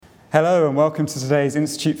Hello and welcome to today's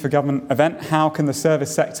Institute for Government event. How can the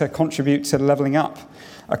service sector contribute to levelling up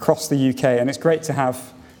across the UK? And it's great to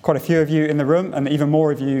have quite a few of you in the room and even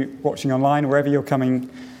more of you watching online. Wherever you're coming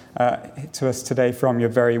to us today from, you're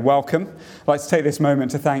very welcome. I'd like to take this moment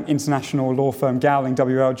to thank international law firm Gowling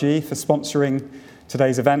WLG for sponsoring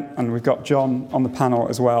today's event. And we've got John on the panel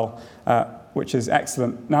as well, which is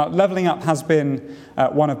excellent. Now, levelling up has been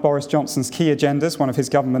one of Boris Johnson's key agendas, one of his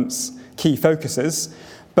government's key focuses.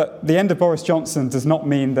 But the end of Boris Johnson does not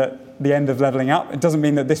mean that the end of levelling up. It doesn't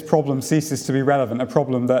mean that this problem ceases to be relevant, a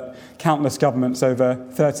problem that countless governments over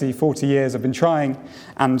 30, 40 years have been trying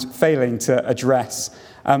and failing to address,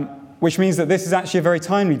 which means that this is actually a very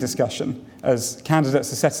timely discussion as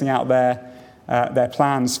candidates are setting out their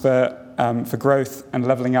plans for growth and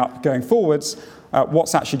levelling up going forwards.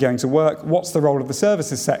 What's actually going to work? What's the role of the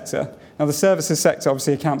services sector? Now, the services sector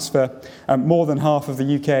obviously accounts for more than half of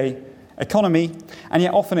the UK economy, and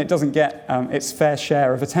yet often it doesn't get its fair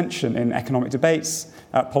share of attention in economic debates.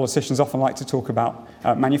 Politicians often like to talk about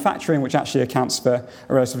manufacturing, which actually accounts for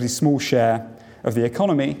a relatively small share of the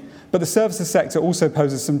economy. But the services sector also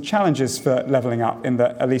poses some challenges for levelling up in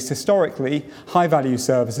that, at least historically, high-value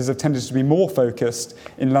services have tended to be more focused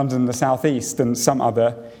in London and the South East than some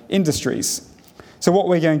other industries. So what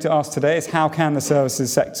we're going to ask today is, how can the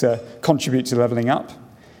services sector contribute to levelling up?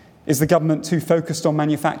 Is the government too focused on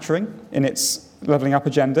manufacturing in its levelling up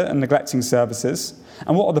agenda and neglecting services?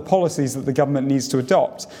 And what are the policies that the government needs to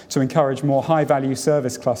adopt to encourage more high-value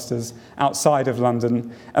service clusters outside of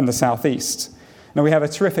London and the South East? Now, we have a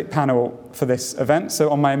terrific panel for this event.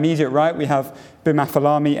 So on my immediate right, we have Bim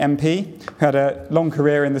Afolami MP, who had a long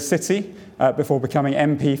career in the city before becoming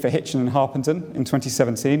MP for Hitchin and Harpenden in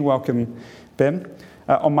 2017. Welcome, Bim.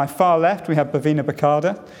 On my far left, we have Bhavina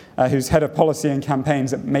Bakada, who's Head of Policy and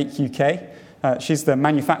Campaigns at Make UK. She's the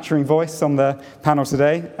manufacturing voice on the panel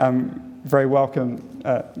today. Very welcome,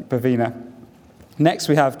 Bhavina. Next,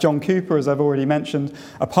 we have John Cooper, as I've already mentioned,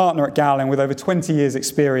 a partner at Gowling with over 20 years'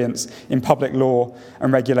 experience in public law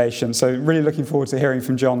and regulation. So really looking forward to hearing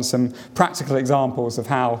from John some practical examples of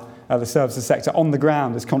how the services sector on the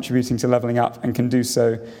ground is contributing to levelling up and can do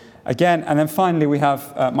so again. And then finally, we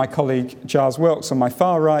have my colleague Giles Wilkes on my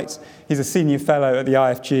far right. He's a senior fellow at the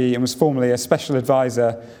IFG and was formerly a special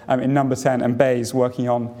advisor in Number 10 and Bays, working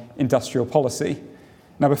on industrial policy.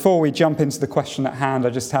 Now, before we jump into the question at hand,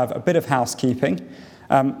 I just have a bit of housekeeping.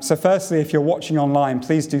 So firstly, if you're watching online,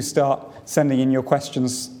 please do start sending in your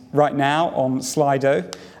questions right now on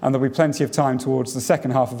Slido, and there'll be plenty of time towards the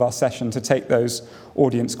second half of our session to take those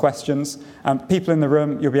audience questions. People in the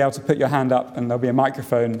room, you'll be able to put your hand up and there'll be a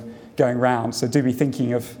microphone going round, so do be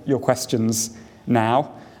thinking of your questions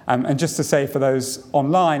now. And just to say, for those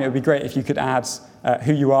online, it would be great if you could add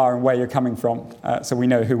who you are and where you're coming from, so we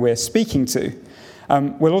know who we're speaking to.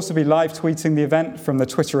 We'll also be live tweeting the event from the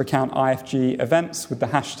Twitter account IFG Events with the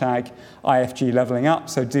hashtag IFG Levelling Up,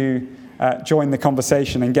 so do join the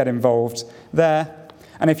conversation and get involved there.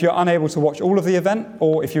 And if you're unable to watch all of the event,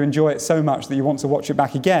 or if you enjoy it so much that you want to watch it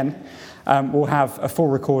back again, we'll have a full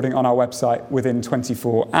recording on our website within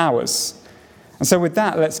 24 hours. And so with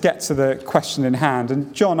that, let's get to the question in hand.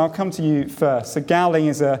 And John, I'll come to you first. So Gowling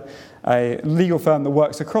is a legal firm that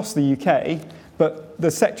works across the UK, but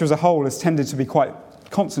the sector as a whole has tended to be quite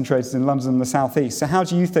concentrated in London and the South East. So how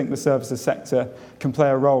do you think the services sector can play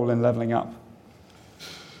a role in levelling up?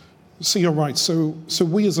 So you're right. So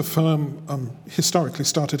we as a firm historically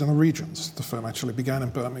started in the regions. The firm actually began in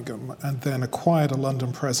Birmingham and then acquired a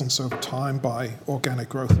London presence over time by organic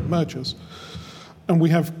growth and mergers. And we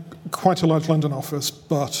have quite a large London office,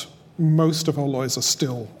 but most of our lawyers are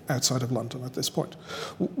still outside of London at this point.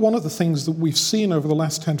 One of the things that we've seen over the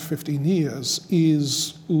last 10 to 15 years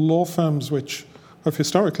is law firms which have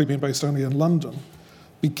historically been based only in London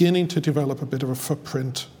beginning to develop a bit of a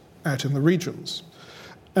footprint out in the regions.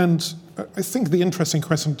 And I think the interesting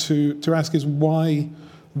question to ask is why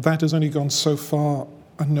that has only gone so far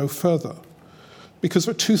and no further. Because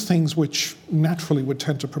there are two things which naturally would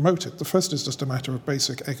tend to promote it. The first is just a matter of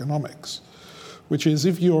basic economics, which is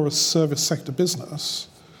if you're a service sector business,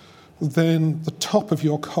 then the top of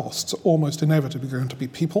your costs are almost inevitably going to be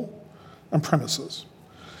people and premises.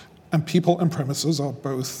 And people and premises are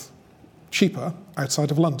both cheaper outside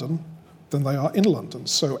of London than they are in London.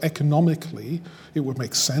 So economically, it would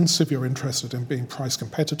make sense, if you're interested in being price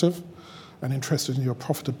competitive and interested in your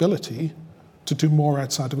profitability, to do more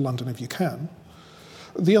outside of London if you can.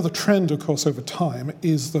 The other trend, of course, over time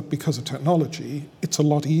is that because of technology, it's a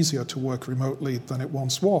lot easier to work remotely than it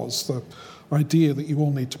once was. The idea that you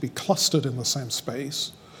all need to be clustered in the same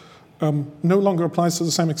space no longer applies to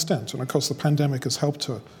the same extent. And of course, the pandemic has helped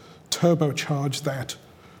to turbocharge that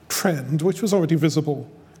trend, which was already visible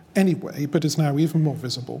anyway, but is now even more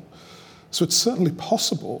visible. So it's certainly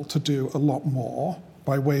possible to do a lot more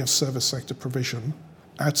by way of service sector provision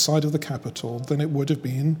outside of the capital than it would have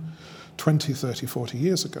been 20, 30, 40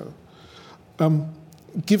 years ago.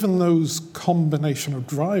 Given those combination of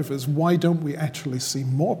drivers, why don't we actually see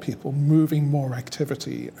more people moving more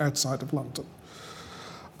activity outside of London?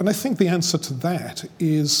 And I think the answer to that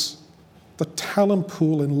is the talent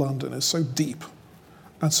pool in London is so deep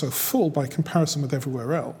and so full by comparison with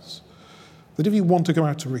everywhere else that if you want to go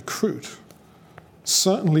out to recruit,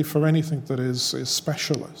 certainly for anything that is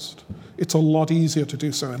specialist, it's a lot easier to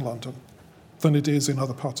do so in London than it is in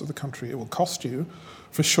other parts of the country. It will cost you,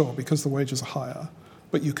 for sure, because the wages are higher,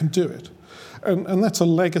 but you can do it. And that's a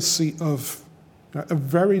legacy of a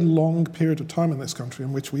very long period of time in this country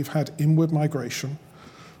in which we've had inward migration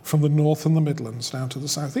from the north and the Midlands down to the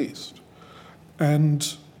southeast.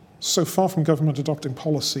 And so far from government adopting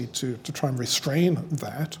policy to try and restrain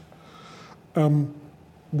that,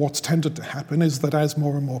 what's tended to happen is that as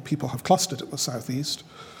more and more people have clustered at the southeast,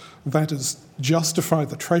 that has justified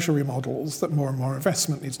the treasury models that more and more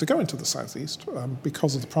investment needs to go into the southeast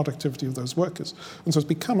because of the productivity of those workers. And so it's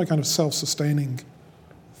become a kind of self-sustaining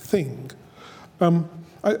thing.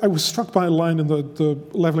 I was struck by a line in the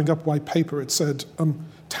Levelling Up white paper. It said,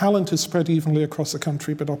 talent is spread evenly across the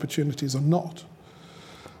country, but opportunities are not.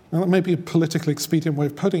 Now, that may be a politically expedient way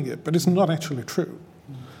of putting it, but it's not actually true.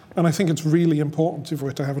 And I think it's really important, if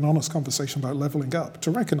we're to have an honest conversation about levelling up,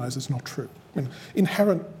 to recognize it's not true. I mean,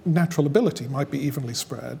 inherent natural ability might be evenly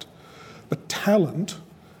spread, but talent,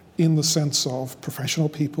 in the sense of professional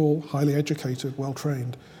people, highly educated,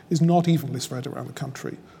 well-trained, is not evenly spread around the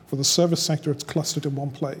country. For the service sector, it's clustered in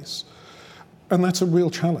one place. And that's a real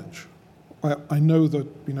challenge. I know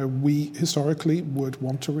that we historically would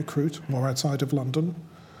want to recruit more outside of London,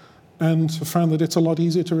 and found that it's a lot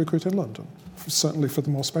easier to recruit in London, certainly for the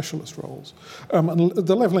more specialist roles. And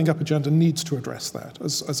the Levelling Up agenda needs to address that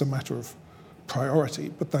as a matter of priority,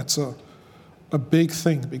 but that's a big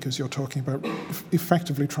thing because you're talking about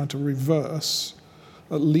effectively trying to reverse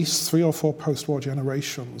at least 3 or 4 post-war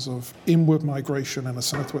generations of inward migration in a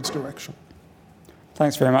southwards direction.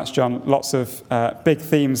 Thanks very much, John. Lots of big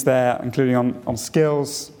themes there, including on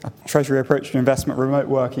skills, a Treasury approach to investment, remote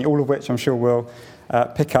working, all of which I'm sure we'll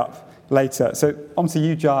pick up later. So on to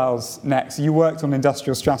you, Giles, next. You worked on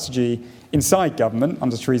industrial strategy inside government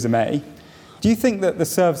under Theresa May. Do you think that the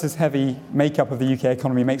services-heavy makeup of the UK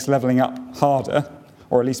economy makes levelling up harder,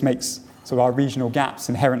 or at least makes sort of our regional gaps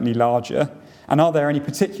inherently larger? And are there any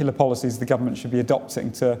particular policies the government should be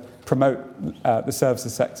adopting to promote the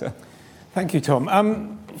services sector? Thank you,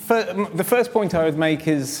 Tom. The first point I would make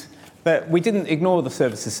is that we didn't ignore the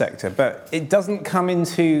services sector, but it doesn't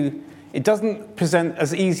present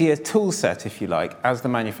as easy a tool set, if you like, as the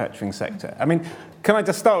manufacturing sector. I mean, can I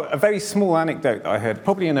just start with a very small anecdote that I heard,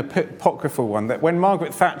 probably an apocryphal one, that when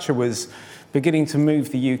Margaret Thatcher was beginning to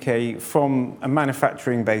move the UK from a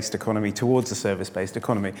manufacturing-based economy towards a service-based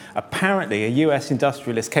economy, apparently a US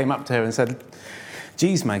industrialist came up to her and said,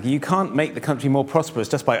 "Geez, Maggie, you can't make the country more prosperous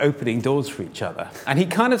just by opening doors for each other." And he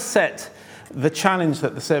kind of set the challenge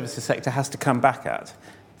that the services sector has to come back at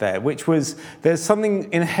there, which was there's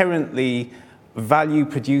something inherently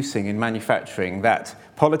value-producing in manufacturing that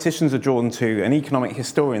politicians are drawn to and economic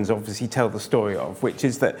historians obviously tell the story of, which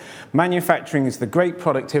is that manufacturing is the great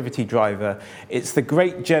productivity driver. It's the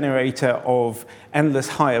great generator of endless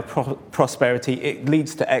higher prosperity. It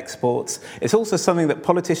leads to exports. It's also something that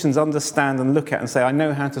politicians understand and look at and say, I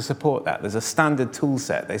know how to support that. There's a standard tool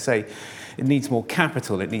set. They say it needs more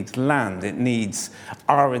capital, it needs land, it needs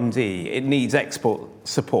R&D, it needs export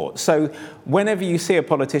support. So whenever you see a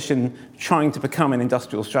politician trying to become an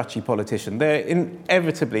industrial strategy politician, they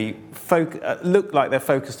inevitably look like they're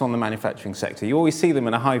focused on the manufacturing sector. You always see them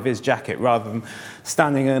in a high-vis jacket rather than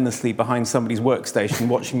standing earnestly behind somebody's workstation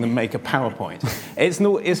watching them make a PowerPoint.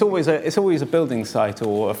 It's always a building site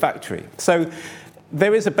or a factory. So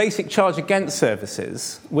there is a basic charge against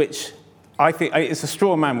services, which I think it's a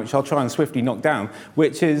straw man, which I'll try and swiftly knock down,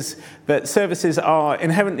 which is that services are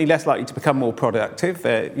inherently less likely to become more productive.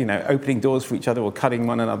 They're, opening doors for each other or cutting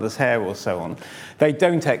one another's hair or so on. They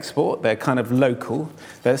don't export. They're kind of local.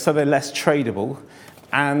 So they're less tradable.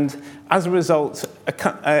 And as a result,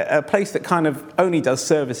 a place that kind of only does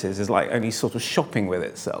services is like only sort of shopping with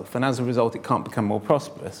itself. And as a result, it can't become more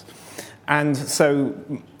prosperous. And so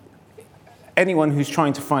anyone who's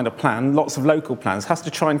trying to find a plan, lots of local plans, has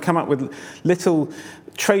to try and come up with little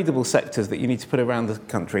tradable sectors that you need to put around the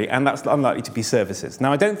country, and that's unlikely to be services.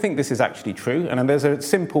 Now, I don't think this is actually true, and there's a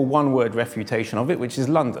simple one-word refutation of it, which is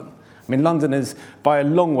London. I mean, London is by a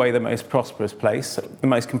long way the most prosperous place, the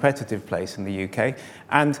most competitive place in the UK.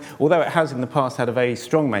 And although it has in the past had a very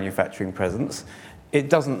strong manufacturing presence, it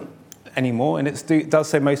doesn't anymore, and it does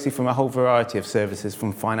so mostly from a whole variety of services,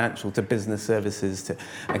 from financial to business services to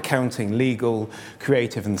accounting, legal,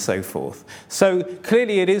 creative, and so forth. So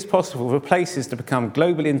clearly it is possible for places to become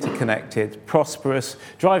globally interconnected, prosperous,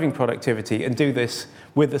 driving productivity, and do this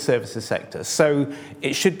with the services sector. So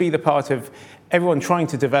it should be the part of everyone trying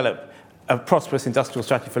to develop a prosperous industrial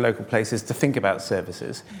strategy for local places to think about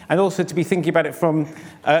services, and also to be thinking about it from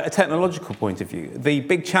a technological point of view. The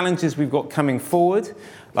big challenges we've got coming forward,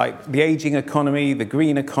 like the ageing economy, the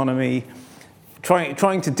green economy,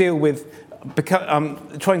 trying to deal with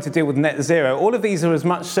net zero, all of these are as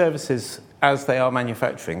much services as they are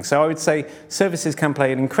manufacturing. So I would say services can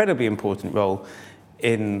play an incredibly important role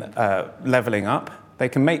in levelling up. They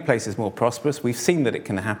can make places more prosperous. We've seen that it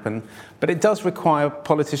can happen, but it does require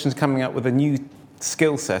politicians coming up with a new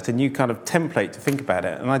skill set, a new kind of template to think about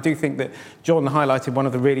it. And I do think that John highlighted one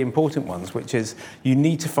of the really important ones, which is you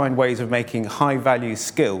need to find ways of making high-value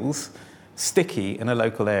skills sticky in a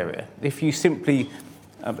local area. If you simply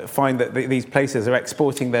find that these places are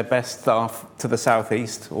exporting their best staff to the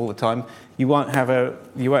southeast all the time, you won't have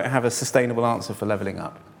a sustainable answer for levelling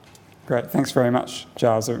up. Great, thanks very much,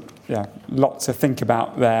 Giles. Yeah, lot to think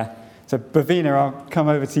about there. So, Bhavina, I'll come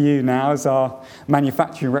over to you now as our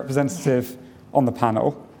manufacturing representative on the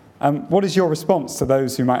panel. What is your response to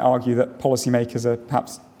those who might argue that policymakers are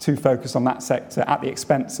perhaps too focused on that sector at the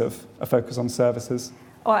expense of a focus on services?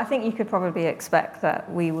 Well, I think you could probably expect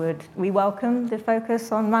that we welcome the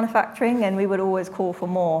focus on manufacturing, and we would always call for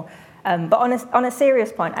more. But on a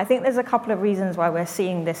serious point, I think there's a couple of reasons why we're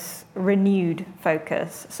seeing this renewed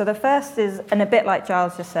focus. So the first is, and a bit like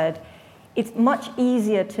Giles just said, it's much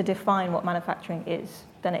easier to define what manufacturing is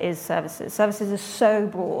than it is services. Services are so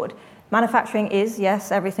broad. Manufacturing is,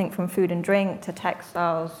 yes, everything from food and drink to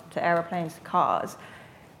textiles to aeroplanes to cars.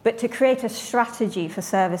 But to create a strategy for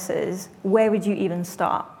services, where would you even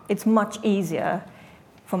start? It's much easier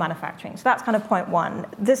for manufacturing. So that's kind of point one.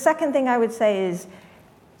 The second thing I would say is,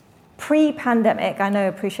 pre-pandemic, I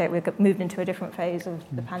appreciate we've moved into a different phase of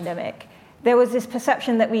the pandemic, there was this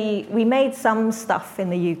perception that we made some stuff in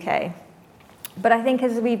the UK. But I think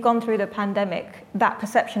as we've gone through the pandemic, that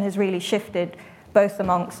perception has really shifted, both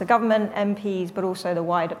amongst the government, MPs, but also the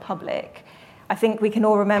wider public. I think we can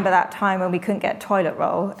all remember that time when we couldn't get toilet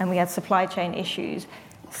roll and we had supply chain issues.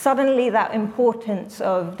 Suddenly that importance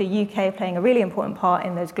of the UK playing a really important part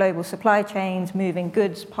in those global supply chains, moving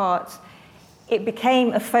goods, parts, it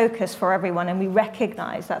became a focus for everyone, and we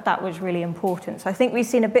recognized that that was really important. So I think we've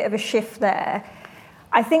seen a bit of a shift there.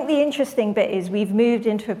 I think the interesting bit is we've moved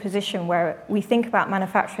into a position where we think about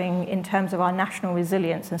manufacturing in terms of our national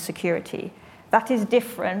resilience and security. That is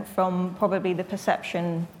different from probably the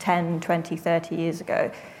perception 10, 20, 30 years ago.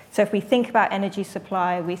 So if we think about energy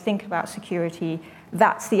supply, we think about security,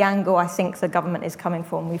 that's the angle I think the government is coming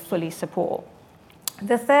from, we fully support.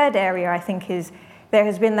 The third area I think is there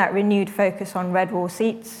has been that renewed focus on red wall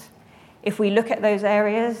seats. If we look at those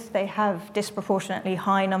areas, they have disproportionately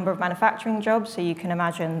high number of manufacturing jobs, so you can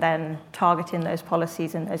imagine then targeting those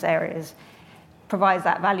policies in those areas provides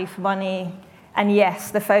that value for money. And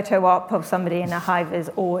yes, the photo op of somebody in a high-vis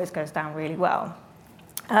always goes down really well.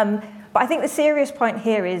 But I think the serious point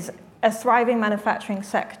here is a thriving manufacturing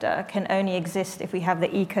sector can only exist if we have the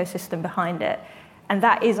ecosystem behind it, and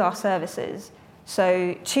that is our services.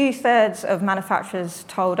 So 2/3 of manufacturers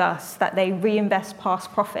told us that they reinvest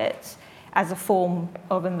past profits as a form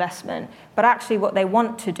of investment. But actually what they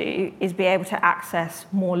want to do is be able to access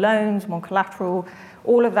more loans, more collateral,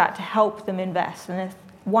 all of that to help them invest. And if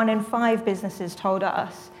 1 in 5 businesses told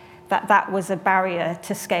us that that was a barrier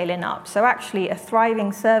to scaling up. So actually a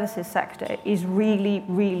thriving services sector is really,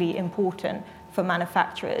 really important for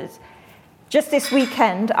manufacturers. Just this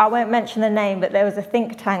weekend, I won't mention the name, but there was a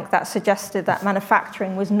think tank that suggested that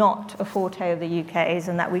manufacturing was not a forte of the UK's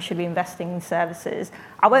and that we should be investing in services.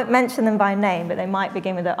 I won't mention them by name, but they might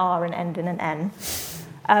begin with an R and end in an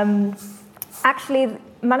N. Actually,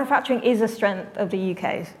 manufacturing is a strength of the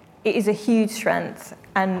UK's. It is a huge strength,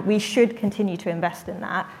 and we should continue to invest in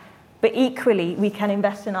that. But equally, we can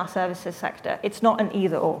invest in our services sector. It's not an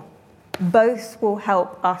either or. Both will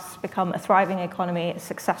help us become a thriving economy, a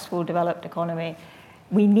successful, developed economy.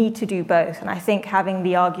 We need to do both. And I think having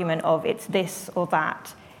the argument of it's this or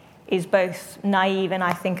that is both naive and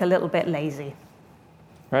I think a little bit lazy.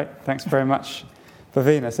 Right, thanks very much,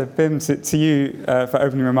 Bhavina. So Bim, to you for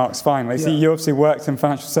opening remarks finally. Yeah. So you obviously worked in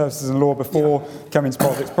financial services and law before coming to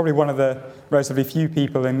politics, probably one of the relatively few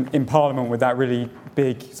people in Parliament with that really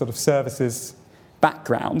big sort of services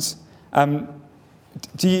background.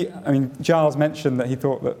 Giles mentioned that he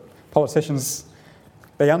thought that politicians,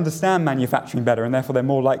 they understand manufacturing better and therefore they're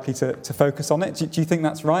more likely to focus on it. Do you think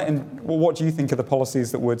that's right? And what do you think are the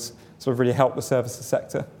policies that would sort of really help the services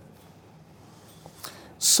sector?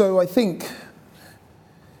 So I think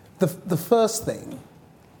the first thing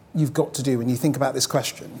you've got to do when you think about this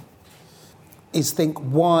question is think,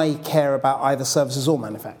 why care about either services or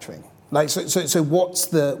manufacturing? So what's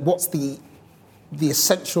the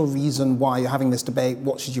essential reason why you're having this debate?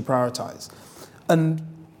 What should you prioritise? And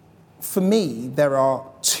for me, there are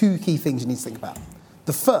two key things you need to think about.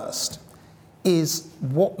 The first is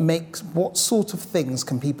what sort of things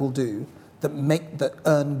can people do that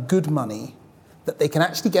earn good money, that they can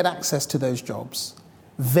actually get access to those jobs,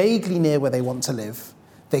 vaguely near where they want to live,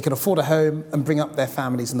 they can afford a home and bring up their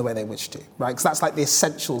families in the way they wish to, right? Because that's like the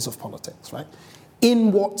essentials of politics, right?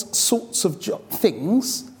 In what sorts of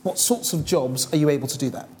what sorts of jobs are you able to do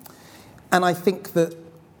that? And I think that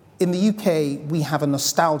in the UK, we have a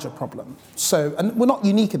nostalgia problem. So, and we're not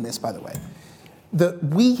unique in this, by the way, that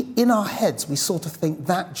in our heads, we sort of think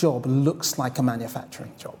that job looks like a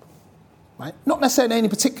manufacturing job, right? Not necessarily in any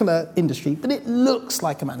particular industry, but it looks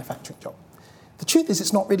like a manufacturing job. The truth is,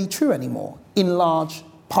 it's not really true anymore, in large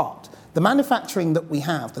part. The manufacturing that we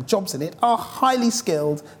have, the jobs in it, are highly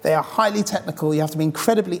skilled, they are highly technical, you have to be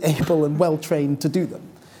incredibly able and well-trained to do them.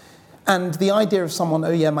 And the idea of someone, oh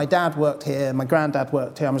yeah, my dad worked here, my granddad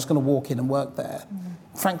worked here, I'm just going to walk in and work there,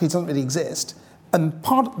 frankly, it doesn't really exist. And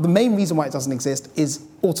the main reason why it doesn't exist is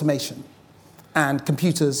automation and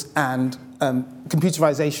computers and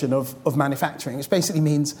computerization of manufacturing, which basically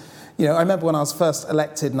means, I remember when I was first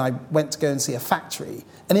elected and I went to go and see a factory,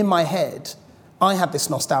 and in my head, I had this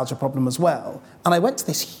nostalgia problem as well. And I went to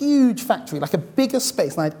this huge factory, like a bigger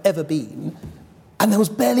space than I'd ever been, and there was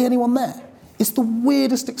barely anyone there. It's the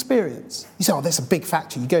weirdest experience. You say, oh, there's a big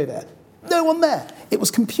factory, you go there. No one there. It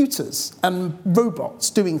was computers and robots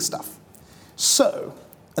doing stuff. So,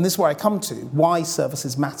 and this is where I come to, why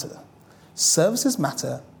services matter. Services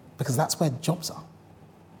matter because that's where jobs are.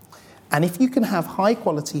 And if you can have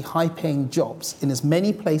high-quality, high-paying jobs in as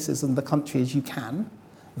many places in the country as you can,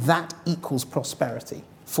 that equals prosperity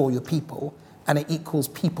for your people, and it equals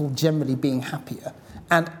people generally being happier.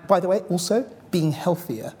 And, by the way, also being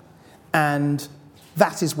healthier. And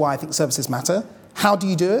that is why I think services matter. How do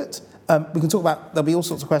you do it? We can talk about, there'll be all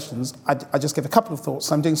sorts of questions. I just give a couple of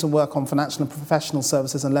thoughts. I'm doing some work on financial and professional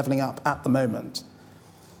services and levelling up at the moment.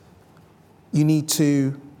 You need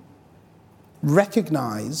to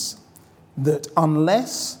recognise that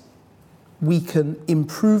unless we can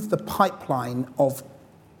improve the pipeline of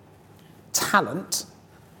talent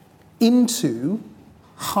into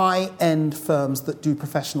high-end firms that do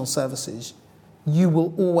professional services, you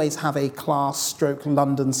will always have a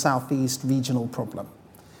London South East regional problem.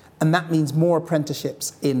 And that means more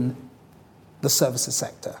apprenticeships in the services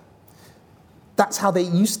sector. That's how they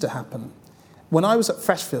used to happen. When I was at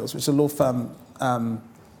Freshfields, which is a law firm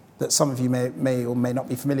that some of you may or may not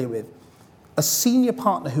be familiar with, a senior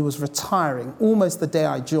partner who was retiring almost the day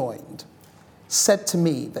I joined said to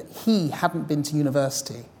me that he hadn't been to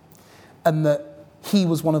university and that he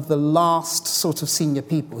was one of the last sort of senior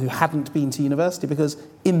people who hadn't been to university, because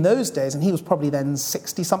in those days, and he was probably then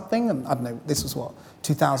 60-something, and I don't know, this was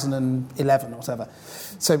 2011 or whatever,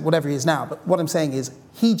 so whatever he is now, but what I'm saying is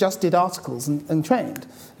he just did articles and trained.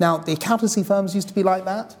 Now, the accountancy firms used to be like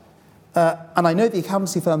that, and I know the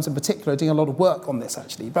accountancy firms in particular are doing a lot of work on this,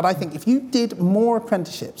 actually, but I think if you did more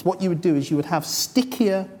apprenticeships, what you would do is you would have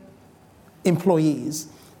stickier employees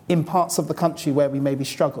in parts of the country where we maybe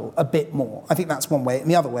struggle a bit more. I think that's one way. And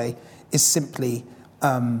the other way is simply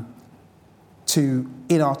in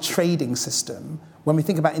our trading system, when we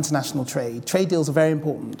think about international trade deals are very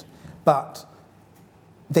important, but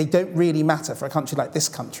they don't really matter for a country like this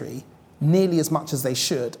country nearly as much as they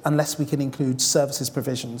should unless we can include services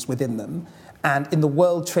provisions within them. And in the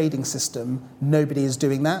world trading system, nobody is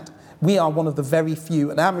doing that. We are one of the very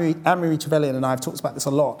few, and Anne-Marie Trevelyan and I have talked about this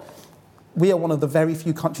a lot, we are one of the very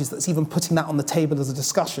few countries that's even putting that on the table as a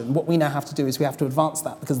discussion. What we now have to do is we have to advance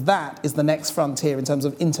that, because that is the next frontier in terms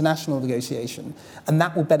of international negotiation. And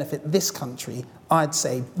that will benefit this country, I'd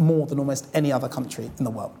say, more than almost any other country in the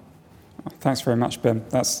world. Thanks very much, Bim.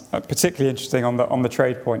 That's particularly interesting on the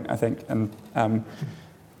trade point, I think. And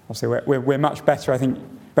obviously we're much better, I think,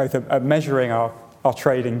 both at measuring our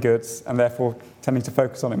trade in goods and therefore tending to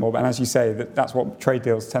focus on it more. But as you say, that's what trade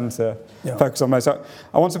deals tend to focus on most. So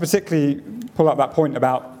I want to particularly pull up that point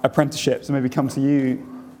about apprenticeships and maybe come to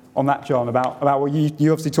you on that, John, about what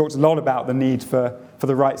you obviously talked a lot about the need for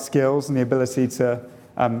the right skills and the ability to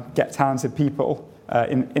get talented people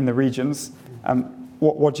in the regions.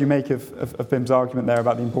 What do you make of BIM's argument there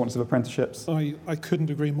about the importance of apprenticeships? I couldn't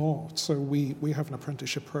agree more. So we have an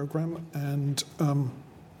apprenticeship program, and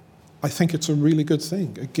I think it's a really good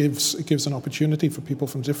thing. It gives an opportunity for people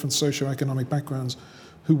from different socioeconomic backgrounds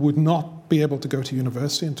who would not be able to go to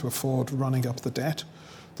university and to afford running up the debt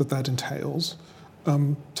that entails,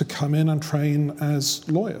 to come in and train as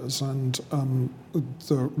lawyers. And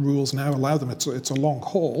the rules now allow them, it's a long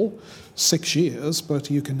haul, 6 years, but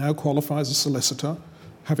you can now qualify as a solicitor,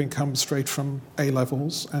 having come straight from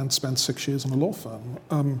A-levels and spent 6 years in a law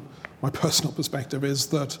firm. My personal perspective is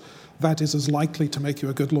that is as likely to make you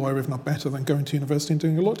a good lawyer, if not better, than going to university and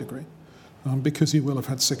doing a law degree, because you will have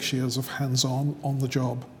had 6 years of hands-on,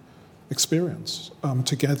 on-the-job experience,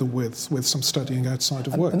 together with some studying outside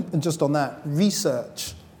of work. And just on that,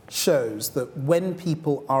 research shows that when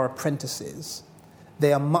people are apprentices,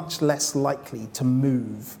 they are much less likely to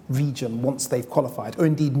move region once they've qualified, or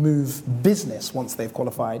indeed move business once they've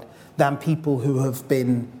qualified, than people who have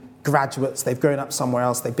been graduates. They've grown up somewhere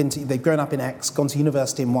else. They've grown up in X, gone to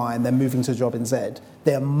university in Y, and they're moving to a job in Z.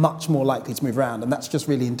 They are much more likely to move around, and that's just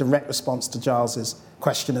really in direct response to Giles's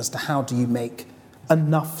question as to how do you make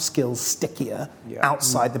enough skills stickier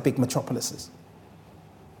outside the big metropolises.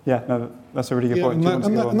 Yeah, no, that's a really good point.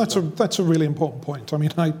 And that's a really important point. I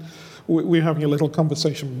mean, we were having a little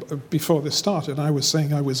conversation before this started. I was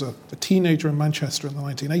saying I was a teenager in Manchester in the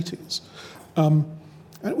 1980s.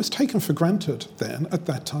 And it was taken for granted then, at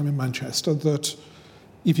that time in Manchester, that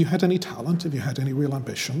if you had any talent, if you had any real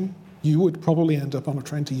ambition, you would probably end up on a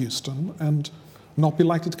train to Euston and not be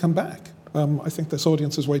likely to come back. I think this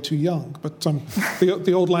audience is way too young, but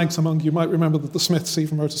the old lags among you might remember that the Smiths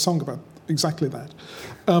even wrote a song about exactly that.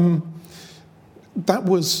 That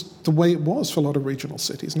was the way it was for a lot of regional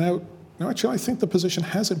cities. Now actually, I think the position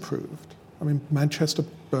has improved. I mean, Manchester,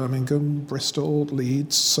 Birmingham, Bristol,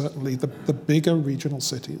 Leeds, certainly the bigger regional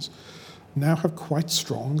cities now have quite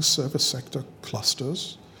strong service sector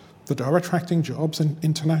clusters that are attracting jobs and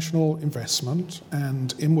international investment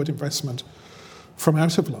and inward investment from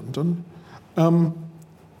out of London.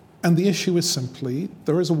 And the issue is simply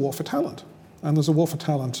there is a war for talent. And there's a war for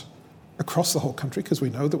talent across the whole country, because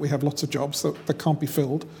we know that we have lots of jobs that can't be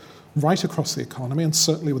filled right across the economy, and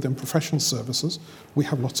certainly within professional services, we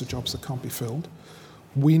have lots of jobs that can't be filled.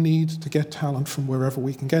 We need to get talent from wherever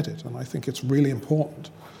we can get it, and I think it's really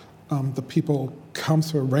important that people come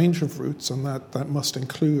through a range of routes, and that must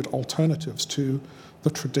include alternatives to the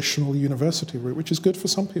traditional university route, which is good for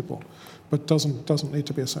some people, but doesn't need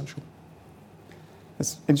to be essential.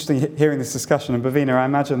 It's interesting hearing this discussion, and Bhavina, I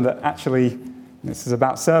imagine that actually this is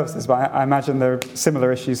about services, but I imagine there are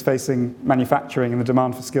similar issues facing manufacturing and the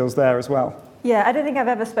demand for skills there as well. Yeah, I don't think I've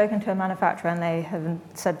ever spoken to a manufacturer and they haven't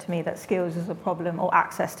said to me that skills is a problem or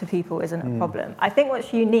access to people isn't a problem. I think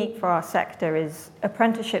what's unique for our sector is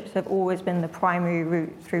apprenticeships have always been the primary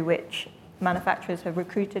route through which manufacturers have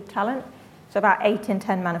recruited talent. So about 8 in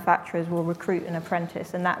 10 manufacturers will recruit an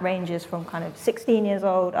apprentice, and that ranges from kind of 16 years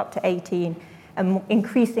old up to 18, and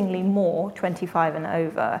increasingly more, 25 and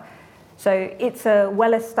over. So it's a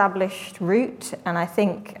well-established route, and I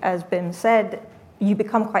think, as Bim said, you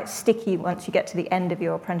become quite sticky once you get to the end of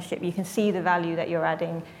your apprenticeship. You can see the value that you're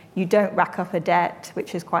adding. You don't rack up a debt,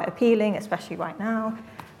 which is quite appealing, especially right now.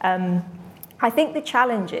 I think the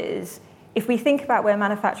challenge is, if we think about where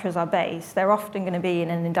manufacturers are based, they're often going to be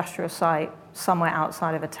in an industrial site somewhere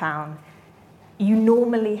outside of a town. You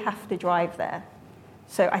normally have to drive there.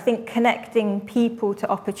 So I think connecting people to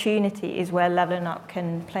opportunity is where Levelling Up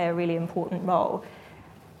can play a really important role.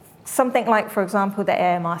 Something like, for example, the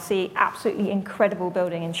AMRC, absolutely incredible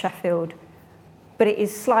building in Sheffield, but it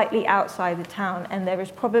is slightly outside the town, and there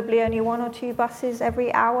is probably only 1 or 2 buses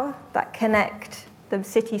every hour that connect the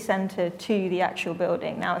city centre to the actual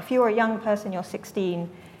building. Now, if you're a young person, you're 16,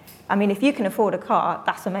 I mean, if you can afford a car,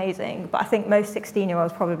 that's amazing, but I think most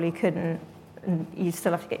 16-year-olds probably couldn't, and you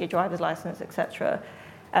still have to get your driver's licence, etc.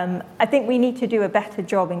 I think we need to do a better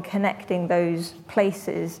job in connecting those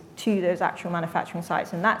places to those actual manufacturing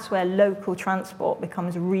sites, and that's where local transport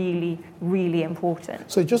becomes really, really important.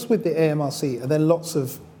 So just with the AMRC, are there lots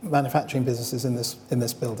of manufacturing businesses in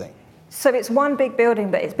this building? So it's one big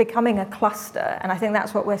building, but it's becoming a cluster, and I think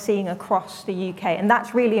that's what we're seeing across the UK, and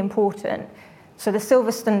that's really important. So the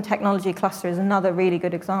Silverstone Technology Cluster is another really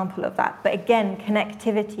good example of that. But again,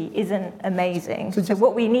 connectivity isn't amazing. So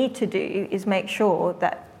what we need to do is make sure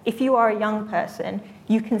that if you are a young person,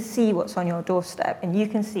 you can see what's on your doorstep, and you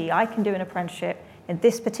can see, I can do an apprenticeship in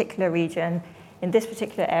this particular region, in this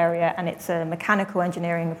particular area, and it's a mechanical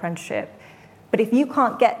engineering apprenticeship. But if you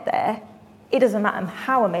can't get there, it doesn't matter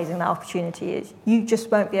how amazing that opportunity is, you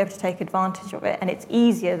just won't be able to take advantage of it. And it's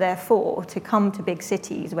easier, therefore, to come to big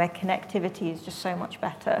cities where connectivity is just so much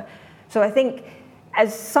better. So I think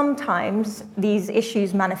as sometimes these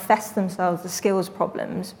issues manifest themselves as skills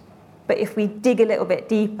problems, but if we dig a little bit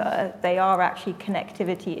deeper, they are actually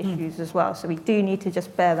connectivity issues as well. So we do need to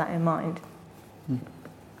just bear that in mind.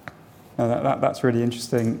 No, that's really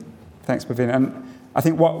interesting. Thanks, Bhavin. And I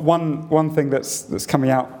think one thing that's coming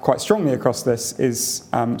out quite strongly across this is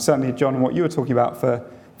certainly, John, what you were talking about for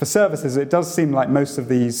services. It does seem like most of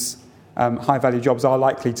these high-value jobs are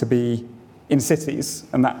likely to be in cities,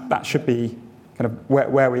 and that should be kind of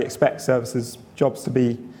where we expect services jobs to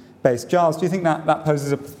be based. Giles, do you think that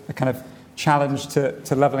poses a kind of challenge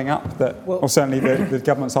to levelling up, or certainly the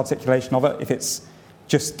government's articulation of it, if it's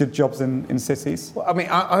just good jobs in cities? Well, I mean,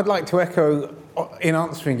 I'd like to echo, in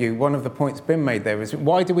answering you, one of the points been made there is,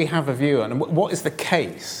 why do we have a view on, and what is the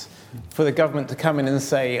case for the government to come in and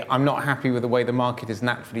say, I'm not happy with the way the market is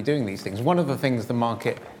naturally doing these things? One of the things the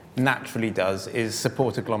market naturally does is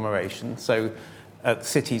support agglomeration, so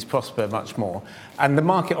cities prosper much more. And the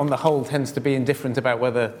market on the whole tends to be indifferent about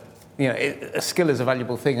whether a skill is a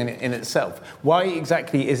valuable thing in itself. Why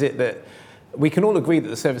exactly is it that we can all agree that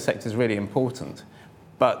the service sector is really important?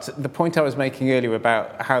 But the point I was making earlier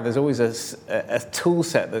about how there's always a tool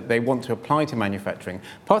set that they want to apply to manufacturing,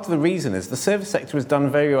 part of the reason is the service sector has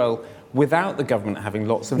done very well without the government having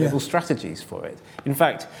lots of little strategies for it. In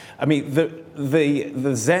fact, I mean,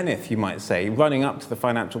 the zenith, you might say, running up to the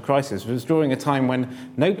financial crisis was during a time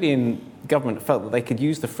when nobody in government felt that they could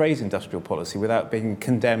use the phrase industrial policy without being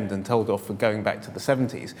condemned and told off for going back to the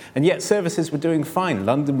 70s. And yet services were doing fine.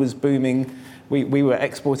 London was booming. We were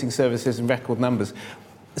exporting services in record numbers.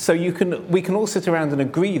 So we can all sit around and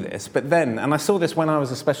agree this, but then, and I saw this when I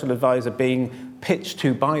was a special advisor being pitched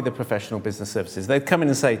to by the professional business services, they'd come in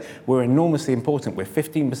and say, we're enormously important, we're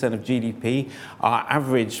 15% of GDP, our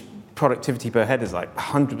average productivity per head is like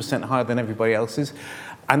 100% higher than everybody else's.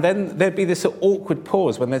 And then there'd be this awkward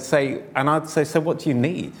pause when they'd say, and I'd say, so what do you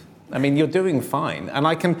need? I mean, you're doing fine.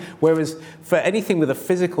 And whereas for anything with a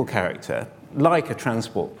physical character, like a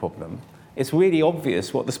transport problem, it's really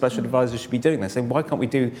obvious what the special advisors should be doing. They're saying, why can't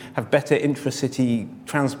we have better intra-city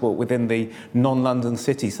transport within the non-London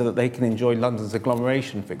cities so that they can enjoy London's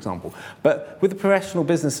agglomeration, for example? But with the professional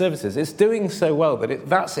business services, it's doing so well that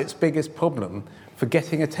that's its biggest problem for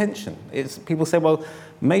getting attention. People say, well,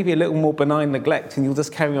 maybe a little more benign neglect and you'll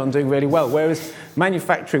just carry on doing really well. Whereas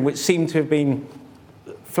manufacturing, which seemed to have been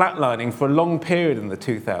flatlining for a long period in the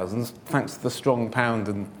 2000s, thanks to the strong pound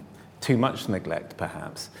and too much neglect,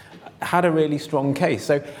 perhaps, had a really strong case.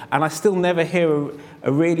 And I still never hear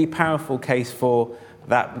a really powerful case for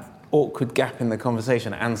that awkward gap in the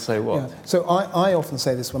conversation, and so what? Yeah. So I often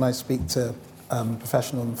say this when I speak to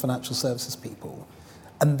professional and financial services people,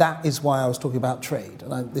 and that is why I was talking about trade.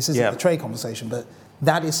 And this isn't the trade conversation, but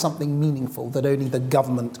that is something meaningful that only the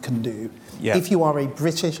government can do. Yeah. If you are a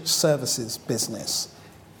British services business,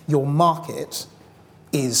 your market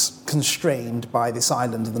is constrained by this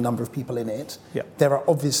island and the number of people in it. Yep. There are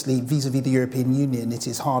obviously, vis-a-vis the European Union, it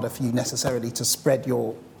is harder for you necessarily to spread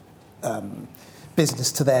your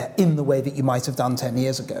business to there in the way that you might have done 10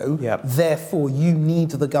 years ago. Yep. Therefore, you need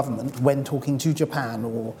the government, when talking to Japan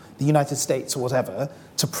or the United States or whatever,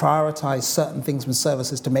 to prioritise certain things with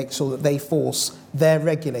services to make sure that they force their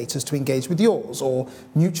regulators to engage with yours, or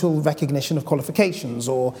mutual recognition of qualifications,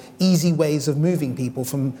 or easy ways of moving people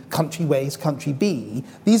from country A to country B.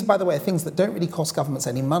 These, by the way, are things that don't really cost governments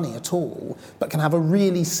any money at all, but can have a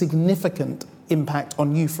really significant impact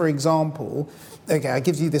on you. For example, okay, I'll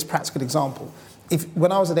give you this practical example.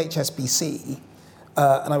 When I was at HSBC,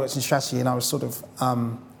 and I worked in strategy, and I was sort of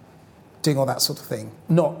doing all that sort of thing,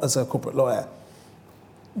 not as a corporate lawyer,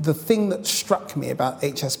 the thing that struck me about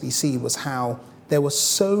HSBC was how there were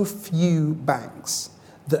so few banks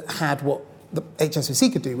that had what the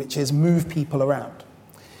HSBC could do, which is move people around.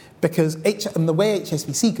 And the way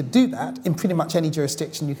HSBC could do that in pretty much any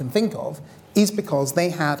jurisdiction you can think of is because they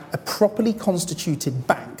had a properly constituted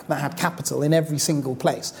bank that had capital in every single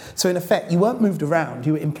place. So in effect, you weren't moved around,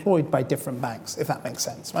 you were employed by different banks, if that makes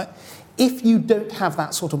sense, right? If you don't have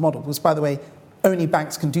that sort of model, because by the way, only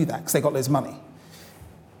banks can do that because they've got loads of money.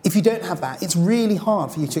 If you don't have that, it's really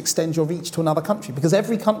hard for you to extend your reach to another country, because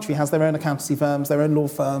every country has their own accountancy firms, their own law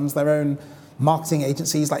firms, their own marketing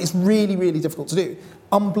agencies. It's really, really difficult to do.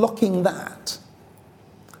 Unblocking that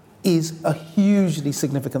is a hugely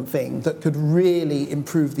significant thing that could really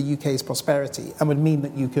improve the UK's prosperity and would mean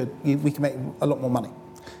that we could make a lot more money.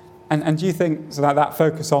 And do you think that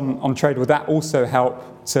focus on trade, would that also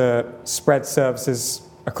help to spread services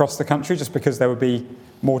across the country, just because there would be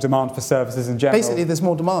more demand for services in general? Basically, there's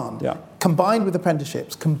more demand. Yeah. Combined with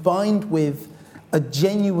apprenticeships, combined with a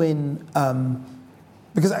genuine...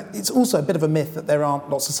 because it's also a bit of a myth that there aren't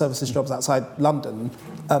lots of services jobs outside London.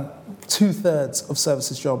 2/3 of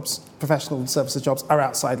services jobs, professional services jobs, are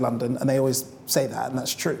outside London, and they always say that, and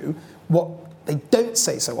that's true. What they don't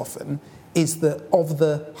say so often is that of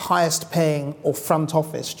the highest paying or front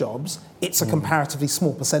office jobs, it's a comparatively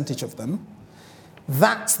small percentage of them.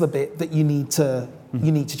 That's the bit that you need to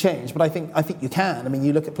change. But I think you can. I mean,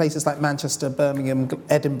 you look at places like Manchester, Birmingham,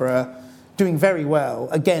 Edinburgh, doing very well,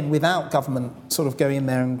 again, without government sort of going in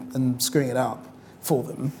there and screwing it up for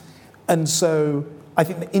them. And so I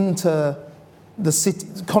think the city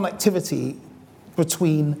connectivity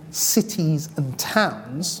between cities and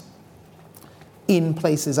towns in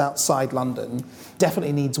places outside London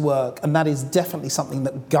definitely needs work, and that is definitely something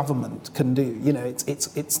that government can do. You know,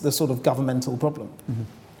 it's the sort of governmental problem. Mm-hmm.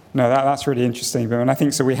 No, that's really interesting. And I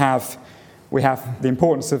think so. We have the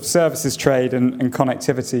importance of services trade and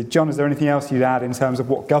connectivity. John, is there anything else you'd add in terms of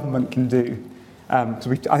what government can do?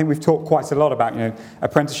 So I think we've talked quite a lot about,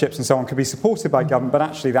 apprenticeships and so on could be supported by government, but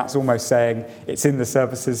actually that's almost saying it's in the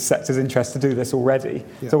services sector's interest to do this already.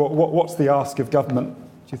 Yeah. So what's the ask of government,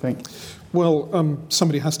 do you think? Well,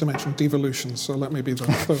 somebody has to mention devolution, so let me be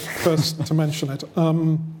the first to mention it,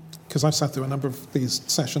 because I've sat through a number of these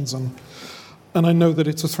sessions, and I know that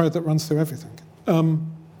it's a thread that runs through everything.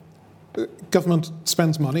 Government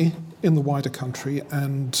spends money in the wider country,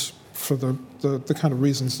 and for the kind of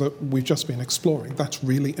reasons that we've just been exploring, that's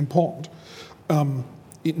really important.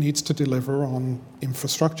 It needs to deliver on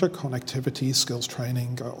infrastructure, connectivity, skills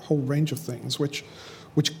training, a whole range of things which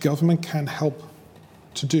government can help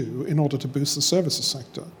to do in order to boost the services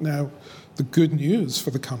sector. Now, the good news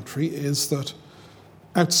for the country is that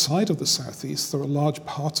outside of the southeast, there are large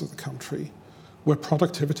parts of the country where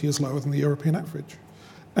productivity is lower than the European average.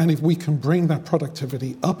 And if we can bring that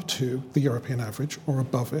productivity up to the European average or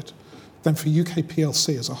above it, then for UK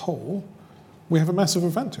PLC as a whole, we have a massive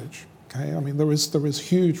advantage. Okay, I mean, there is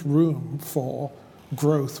huge room for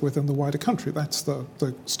growth within the wider country. That's the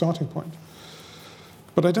starting point.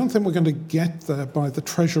 But I don't think we're going to get there by the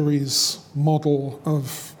Treasury's model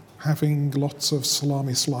of having lots of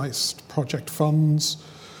salami-sliced project funds,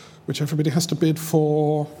 which everybody has to bid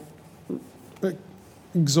for,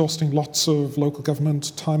 exhausting lots of local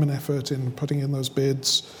government time and effort in putting in those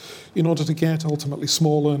bids in order to get ultimately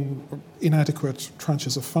small and inadequate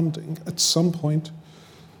tranches of funding. At some point,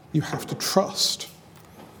 you have to trust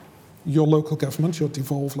your local government, your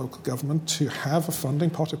devolved local government, to have a funding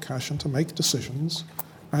pot of cash and to make decisions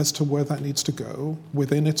as to where that needs to go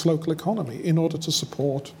within its local economy in order to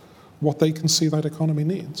support what they can see that economy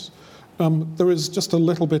needs. There is just a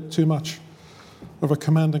little bit too much of a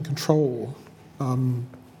command and control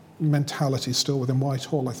mentality still within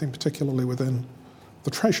Whitehall, I think particularly within the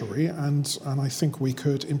Treasury, and I think we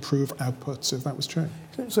could improve outputs if that was changed.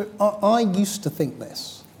 So I used to think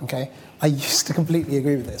this, okay? I used to completely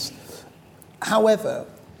agree with this. However,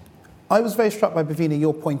 I was very struck by, Bhavina,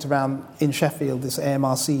 your point around in Sheffield, this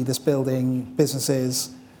AMRC, this building, businesses,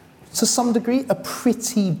 to some degree, a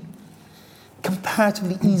pretty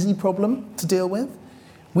comparatively easy problem to deal with.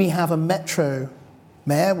 We have a metro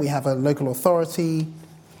mayor, we have a local authority,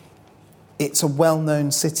 it's a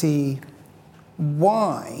well-known city.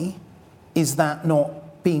 Why is that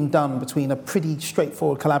not being done between a pretty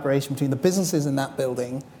straightforward collaboration between the businesses in that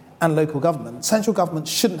building and local government? Central government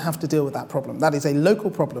shouldn't have to deal with that problem. That is a local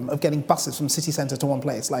problem of getting buses from city centre to one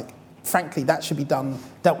place. Like, frankly, that should be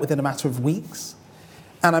dealt with in a matter of weeks.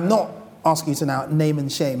 And I'm not asking you to now name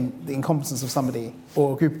and shame the incompetence of somebody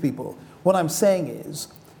or a group of people. What I'm saying is,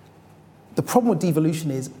 the problem with devolution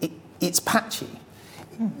is it's patchy.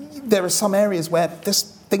 There are some areas where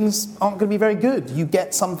things aren't going to be very good. You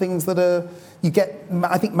get some things that are...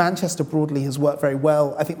 I think Manchester broadly has worked very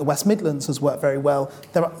well. I think the West Midlands has worked very well.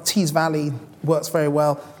 Tees Valley works very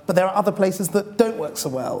well. But there are other places that don't work so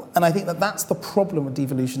well. And I think that's the problem with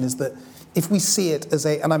devolution, is that if we see it as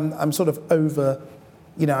and I'm sort of over...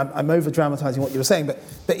 I'm over-dramatising what you were saying, but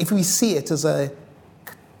if we see it as a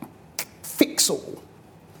fix-all,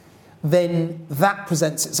 then that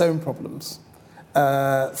presents its own problems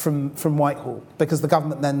from Whitehall, because the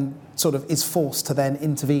government then sort of is forced to then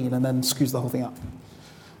intervene and then screws the whole thing up.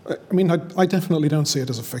 I mean, I definitely don't see it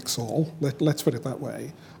as a fix-all, let's put it that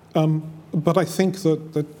way. But I think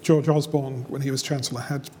that George Osborne, when he was Chancellor,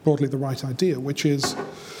 had broadly the right idea, which is,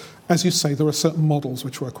 as you say, there are certain models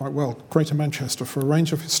which work quite well. Greater Manchester, for a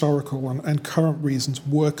range of historical and current reasons,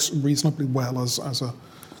 works reasonably well as a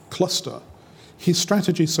cluster. His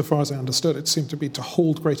strategy, so far as I understood it, seemed to be to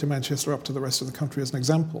hold Greater Manchester up to the rest of the country as an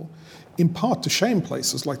example, in part to shame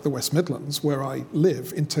places like the West Midlands, where I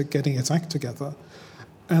live, into getting its act together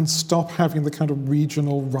and stop having the kind of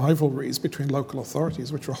regional rivalries between local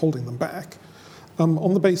authorities which were holding them back,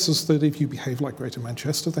 on the basis that if you behave like Greater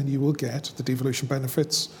Manchester, then you will get the devolution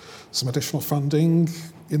benefits, some additional funding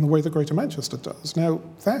in the way that Greater Manchester does. Now,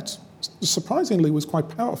 that surprisingly was quite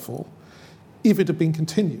powerful if it had been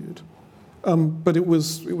continued. But it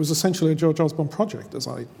was essentially a George Osborne project, as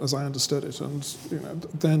I understood it. And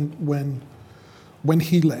then when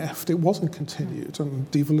he left, it wasn't continued, and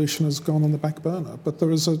devolution has gone on the back burner. But there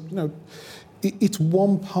is it's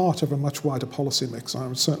one part of a much wider policy mix.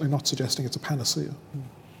 I'm certainly not suggesting it's a panacea.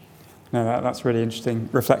 No, that's really interesting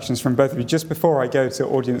reflections from both of you. Just before I go to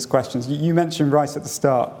audience questions, you mentioned right at the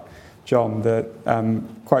start, John, that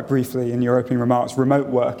quite briefly in your opening remarks, remote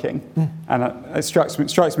working, and it strikes me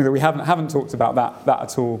that we haven't talked about that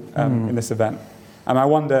at all in this event. And I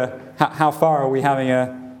wonder how far are we having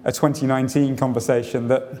a 2019 conversation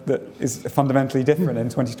that is fundamentally different in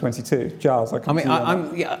 2022? Giles,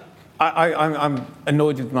 I'm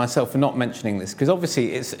annoyed with myself for not mentioning this, because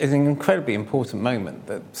obviously it's an incredibly important moment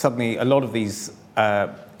that suddenly a lot of these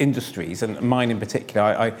industries, and mine in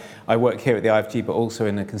particular, I work here at the IFG but also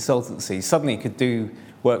in a consultancy, suddenly could do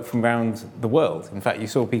work from around the world. In fact, you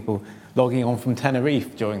saw people logging on from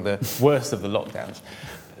Tenerife during the worst of the lockdowns.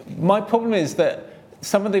 My problem is that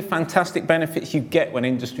some of the fantastic benefits you get when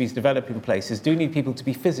industries develop in places do need people to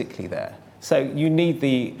be physically there. So you need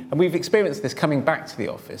and we've experienced this coming back to the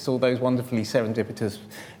office, all those wonderfully serendipitous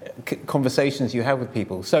conversations you have with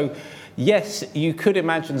people. So yes, you could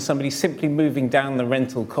imagine somebody simply moving down the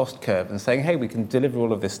rental cost curve and saying, hey, we can deliver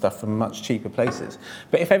all of this stuff from much cheaper places.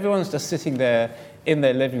 But if everyone's just sitting there in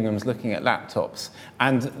their living rooms looking at laptops,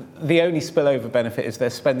 and the only spillover benefit is they're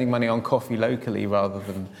spending money on coffee locally rather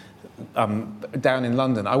than down in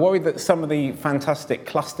London, I worry that some of the fantastic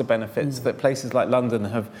cluster benefits that places like London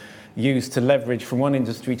have used to leverage from one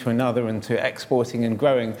industry to another and to exporting and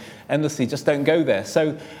growing endlessly just don't go there.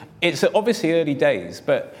 So it's obviously early days,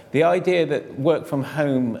 but the idea that work from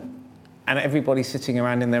home and everybody sitting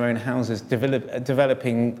around in their own houses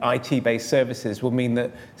developing IT-based services will mean that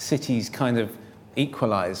cities kind of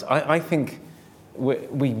equalise. I think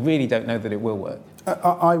we really don't know that it will work.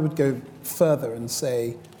 I would go further and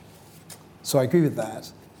say, so I agree with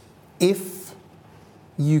that. If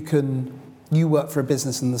you work for a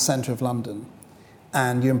business in the centre of London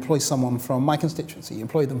and you employ someone from my constituency, you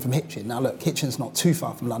employ them from Hitchin. Now look, Hitchin's not too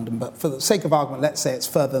far from London, but for the sake of argument, let's say it's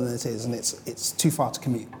further than it is and it's too far to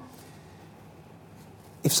commute.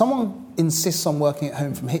 If someone insists on working at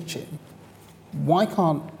home from Hitchin, why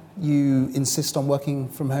can't you insist on working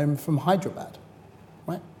from home from Hyderabad,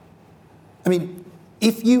 right? I mean,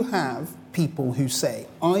 if you have people who say,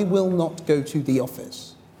 I will not go to the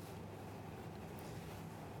office,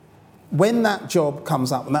 when that job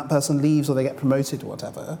comes up and that person leaves or they get promoted or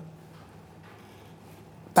whatever,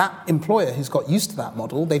 that employer who's got used to that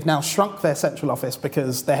model, they've now shrunk their central office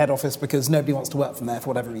their head office because nobody wants to work from there for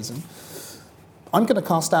whatever reason. I'm going to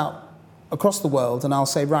cast out across the world and I'll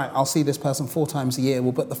say, right, I'll see this person 4 times a year,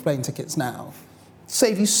 we'll book the plane tickets now.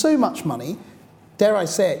 Save you so much money. Dare I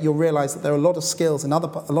say it, you'll realise that there are a lot of skills in a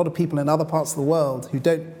lot of people in other parts of the world who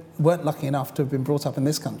weren't lucky enough to have been brought up in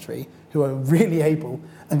this country, who are really able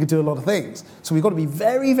and can do a lot of things. So we've got to be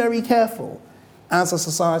very, very careful as a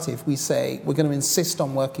society if we say we're going to insist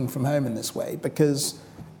on working from home in this way, because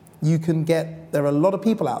there are a lot of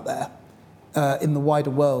people out there in the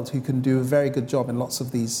wider world who can do a very good job in lots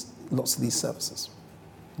of these services.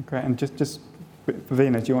 Great, and just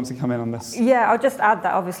Veena, do you want to come in on this? Yeah, I'll just add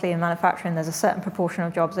that obviously in manufacturing there's a certain proportion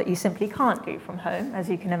of jobs that you simply can't do from home. As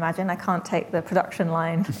you can imagine, I can't take the production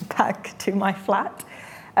line back to my flat.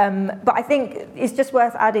 But I think it's just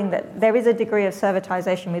worth adding that there is a degree of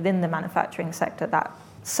servitization within the manufacturing sector, that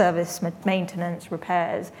service, maintenance,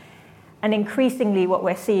 repairs. And increasingly what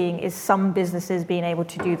we're seeing is some businesses being able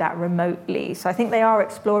to do that remotely. So I think they are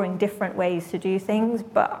exploring different ways to do things,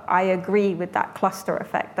 but I agree with that cluster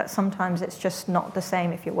effect that sometimes it's just not the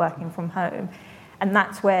same if you're working from home. And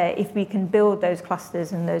that's where if we can build those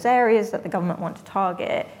clusters in those areas that the government want to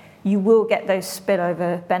target, you will get those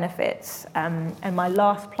spillover benefits. And my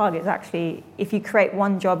last plug is actually, if you create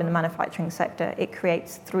one job in the manufacturing sector, it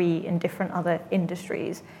creates 3 in different other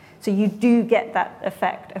industries. So you do get that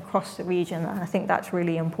effect across the region, and I think that's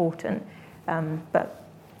really important. But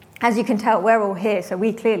as you can tell, we're all here, so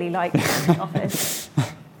we clearly like the office.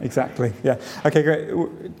 Exactly, yeah. Okay, great.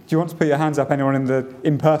 Do you want to put your hands up, anyone in the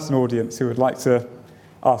in-person audience who would like to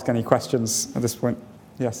ask any questions at this point?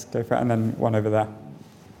 Yes, go for it, and then one over there.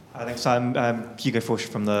 Thanks. I'm Hugo Forscher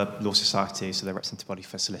from the Law Society, so the representative body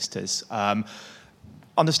for solicitors.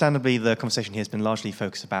 Understandably, the conversation here has been largely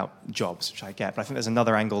focused about jobs, which I get, but I think there's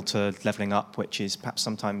another angle to levelling up, which is perhaps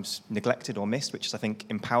sometimes neglected or missed, which is, I think,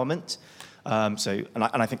 empowerment. And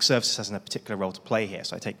I think services has a particular role to play here.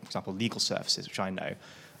 So I take, for example, legal services, which I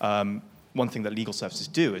know. One thing that legal services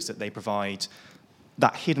do is that they provide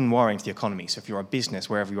that hidden wiring to the economy. So if you're a business,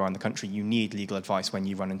 wherever you are in the country, you need legal advice when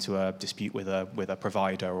you run into a dispute with a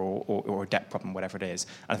provider or a debt problem, whatever it is.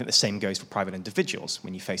 And I think the same goes for private individuals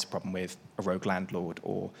when you face a problem with a rogue landlord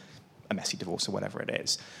or a messy divorce or whatever it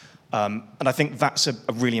is. And I think that's a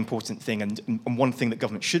really important thing. And one thing that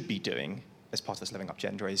government should be doing as part of this Living Up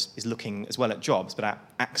agenda is looking as well at jobs, but at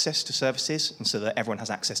access to services, and so that everyone has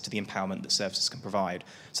access to the empowerment that services can provide.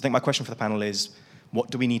 So I think my question for the panel is, what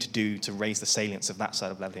do we need to do to raise the salience of that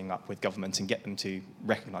side of levelling up with government and get them to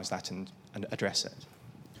recognise that and address it?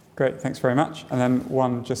 Great, thanks very much. And then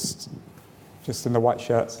one just in the white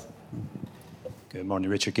shirt. Good morning,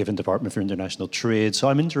 Richard Given, Department for International Trade. So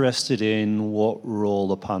I'm interested in what role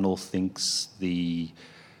the panel thinks the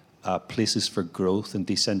places for growth and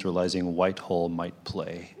decentralising Whitehall might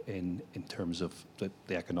play in terms of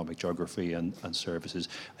the economic geography and services.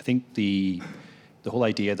 I think the whole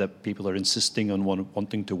idea that people are insisting on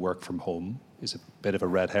wanting to work from home is a bit of a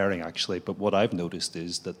red herring, actually. But what I've noticed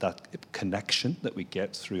is that connection that we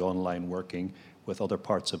get through online working with other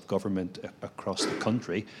parts of government across the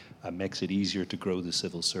country makes it easier to grow the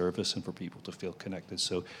civil service and for people to feel connected.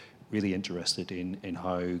 So really interested in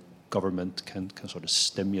how government can sort of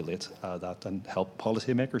stimulate that and help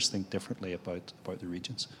policymakers think differently about the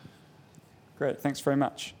regions. Great, thanks very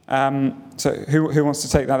much. So who wants to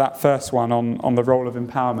take that first one on the role of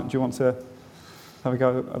empowerment? Do you want to have a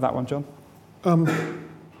go at that one, John?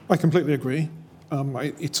 I completely agree.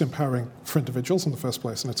 It's empowering for individuals in the first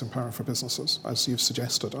place, and it's empowering for businesses, as you've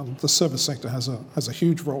suggested. The service sector has a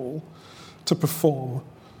huge role to perform,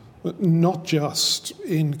 not just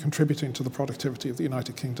in contributing to the productivity of the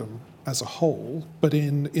United Kingdom as a whole, but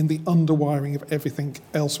in the underwiring of everything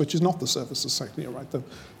else which is not the services sector. You're right.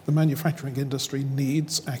 The manufacturing industry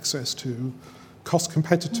needs access to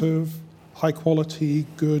cost-competitive, high-quality,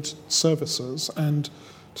 good services, and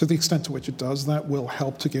to the extent to which it does, that will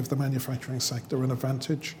help to give the manufacturing sector an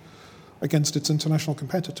advantage against its international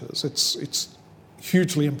competitors. It's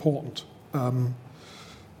hugely important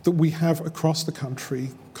that we have across the country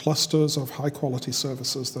clusters of high-quality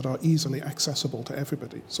services that are easily accessible to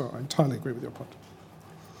everybody. So I entirely agree with your point.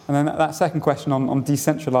 And then that second question on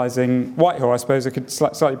decentralising Whitehall, I suppose I could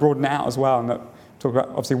slightly broaden it out as well, and talk about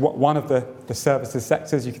obviously what one of the services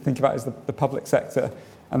sectors you could think about is the public sector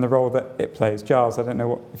and the role that it plays. Giles, I don't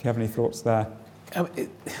know if you have any thoughts there.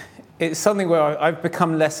 It's something where I've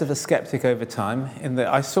become less of a sceptic over time, in that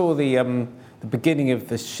I saw the beginning of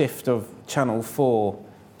the shift of Channel 4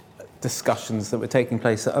 discussions that were taking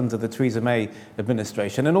place under the Theresa May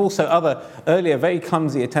administration, and also other earlier very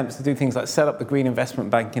clumsy attempts to do things like set up the Green Investment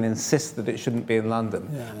Bank and insist that it shouldn't be in London.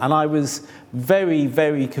 Yeah. And I was very,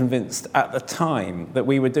 very convinced at the time that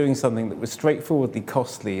we were doing something that was straightforwardly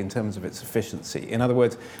costly in terms of its efficiency. In other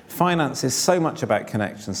words, finance is so much about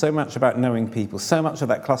connection, so much about knowing people, so much of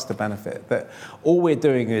that cluster benefit, that all we're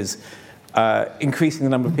doing is increasing the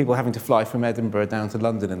number of people having to fly from Edinburgh down to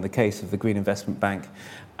London in the case of the Green Investment Bank.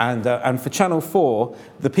 And for Channel 4,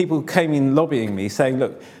 the people came in lobbying me saying,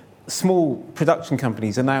 look, small production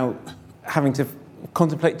companies are now having to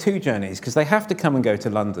contemplate 2 journeys because they have to come and go to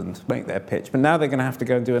London to make their pitch, but now they're going to have to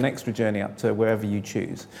go and do an extra journey up to wherever you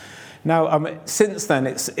choose. Now, since then,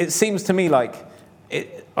 it seems to me like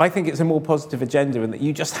I think it's a more positive agenda in that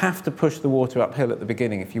you just have to push the water uphill at the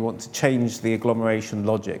beginning if you want to change the agglomeration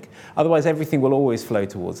logic. Otherwise, everything will always flow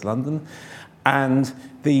towards London. And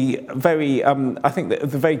I think the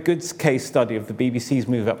very good case study of the BBC's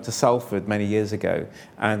move up to Salford many years ago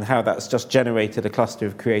and how that's just generated a cluster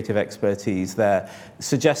of creative expertise there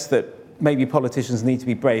suggests that maybe politicians need to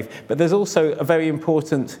be brave. But there's also a very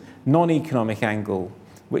important non-economic angle,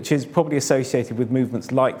 which is probably associated with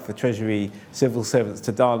movements like the Treasury civil servants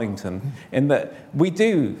to Darlington, in that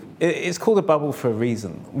it's called a bubble for a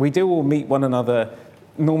reason. We do all meet one another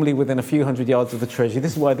normally within a few hundred yards of the Treasury.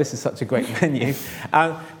 This is why this is such a great venue.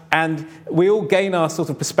 And we all gain our sort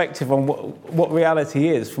of perspective on what reality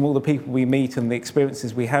is from all the people we meet and the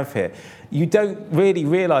experiences we have here. You don't really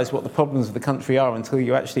realise what the problems of the country are until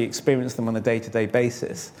you actually experience them on a day-to-day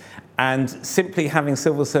basis. And simply having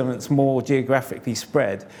civil servants more geographically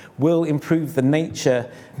spread will improve the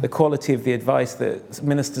nature, the quality of the advice that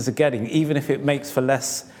ministers are getting, even if it makes for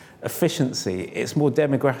less efficiency. It's more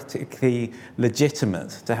democratically legitimate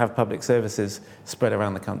to have public services spread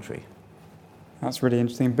around the country. That's really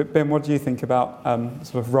interesting. But Ben, what do you think about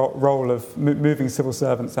sort of role of moving civil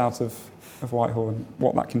servants out of Whitehall and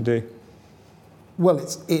what that can do? Well,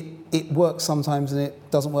 it works sometimes and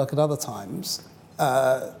it doesn't work at other times.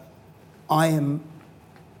 I am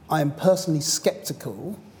personally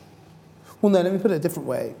sceptical. Well, no, let me put it a different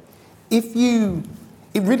way. It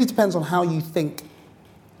really depends on how you think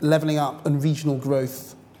levelling up and regional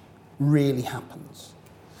growth really happens.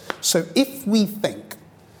 So if we think,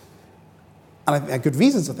 and I think there are good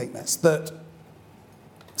reasons to think this, that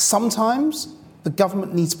sometimes the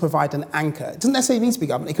government needs to provide an anchor. It doesn't necessarily need to be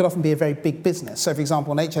government, it could often be a very big business. So for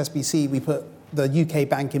example, on HSBC, we put the UK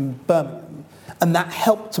bank in Birmingham, and that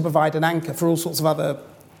helped to provide an anchor for all sorts of other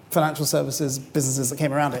financial services businesses that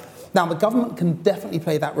came around it. Now, the government can definitely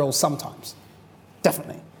play that role sometimes,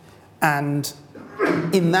 definitely. And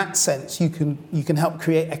in that sense, you can help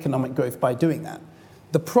create economic growth by doing that.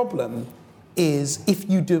 The problem is if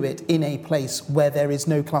you do it in a place where there is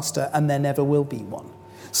no cluster and there never will be one.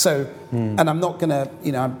 So, and I'm not going to,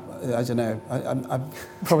 I don't know, I'm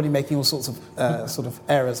probably making all sorts of sort of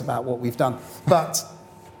errors about what we've done. But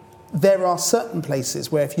there are certain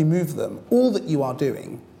places where if you move them, all that you are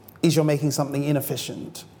doing is you're making something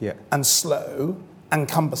inefficient and slow and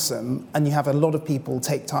cumbersome, and you have a lot of people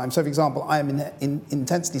take time. So, for example, I am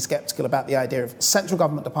intensely sceptical about the idea of central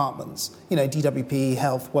government departments, DWP,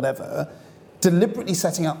 health, whatever, deliberately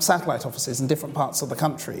setting up satellite offices in different parts of the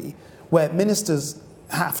country where ministers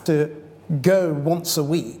have to go once a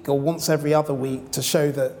week or once every other week to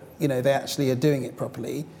show that, they actually are doing it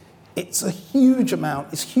properly. It's a huge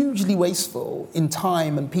amount, it's hugely wasteful in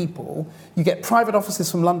time and people. You get private offices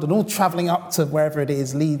from London all travelling up to wherever it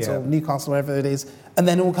is, Leeds or Newcastle, wherever it is, and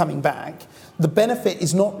then all coming back. The benefit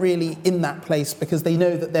is not really in that place because they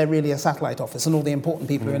know that they're really a satellite office and all the important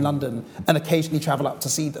people are in London and occasionally travel up to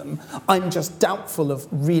see them. I'm just doubtful of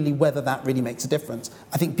really whether that really makes a difference.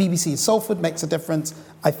 I think BBC Salford makes a difference.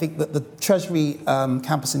 I think that the Treasury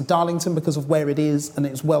campus in Darlington, because of where it is and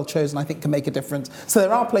it's well chosen, I think can make a difference. So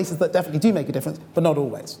there are places that definitely do make a difference, but not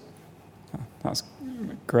always. That's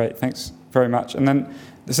great. Thanks very much. And then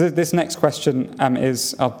this next question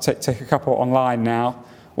is, I'll take a couple online now.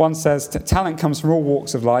 One says, talent comes from all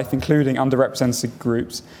walks of life, including underrepresented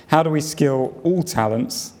groups. How do we skill all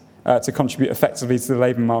talents to contribute effectively to the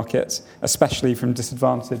labour market, especially from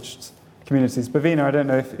disadvantaged communities? Bhavina, I don't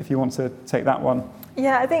know if you want to take that one.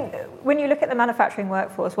 Yeah, I think when you look at the manufacturing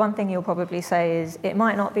workforce, one thing you'll probably say is it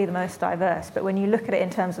might not be the most diverse, but when you look at it in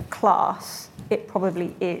terms of class, it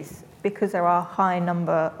probably is, because there are a high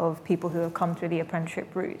number of people who have come through the apprenticeship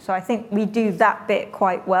route. So I think we do that bit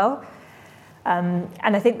quite well. And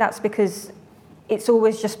I think that's because it's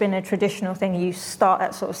always just been a traditional thing. You start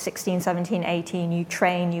at sort of 16, 17, 18, you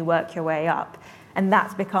train, you work your way up, and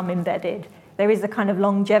that's become embedded. There is a kind of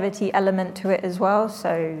longevity element to it as well,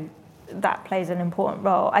 so that plays an important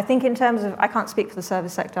role. I think in terms of, I can't speak for the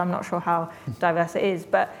service sector, I'm not sure how diverse it is,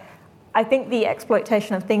 but I think the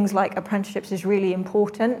exploitation of things like apprenticeships is really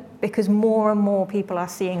important because more and more people are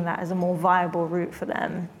seeing that as a more viable route for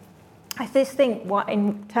them. I just think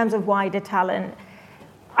in terms of wider talent,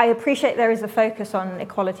 I appreciate there is a focus on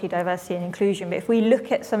equality, diversity and inclusion, but if we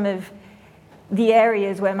look at some of the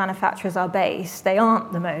areas where manufacturers are based, they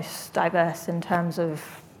aren't the most diverse in terms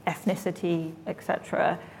of ethnicity,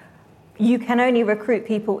 etc. You can only recruit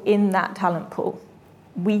people in that talent pool.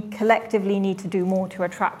 We collectively need to do more to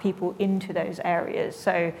attract people into those areas.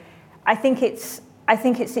 So I think it's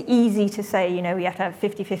easy to say, we have to have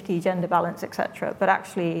 50-50 gender balance, etc. But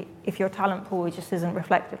actually, if your talent pool just isn't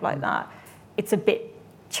reflective like that, it's a bit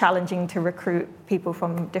challenging to recruit people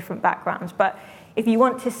from different backgrounds. But if you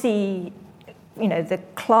want to see, the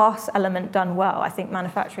class element done well, I think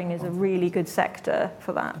manufacturing is a really good sector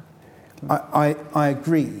for that. I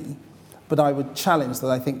agree, but I would challenge that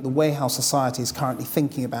I think the way how society is currently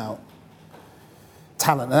thinking about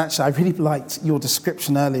talent, and actually I really liked your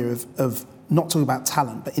description earlier of not talking about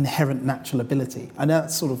talent, but inherent natural ability. I know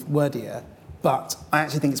that's sort of wordier, but I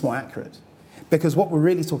actually think it's more accurate. Because what we're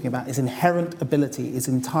really talking about is inherent ability is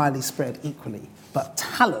entirely spread equally. But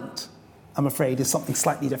talent, I'm afraid, is something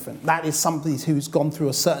slightly different. That is somebody who's gone through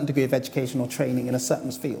a certain degree of education or training in a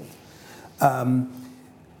certain field.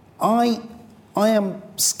 I am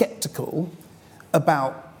sceptical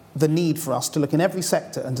about the need for us to look in every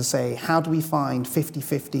sector and to say, how do we find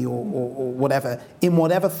 50-50 or whatever, in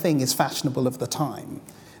whatever thing is fashionable of the time.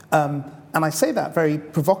 And I say that very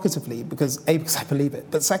provocatively because I believe it,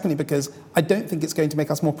 but secondly, because I don't think it's going to make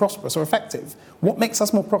us more prosperous or effective. What makes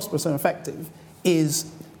us more prosperous and effective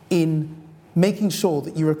is in making sure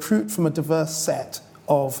that you recruit from a diverse set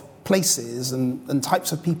of places and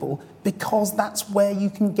types of people because that's where you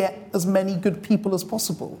can get as many good people as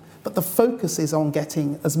possible. But the focus is on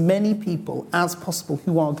getting as many people as possible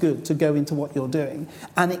who are good to go into what you're doing,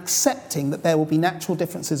 and accepting that there will be natural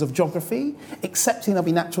differences of geography, accepting there'll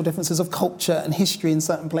be natural differences of culture and history in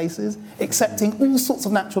certain places, accepting all sorts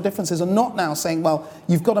of natural differences, and not now saying, well,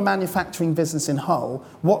 you've got a manufacturing business in Hull,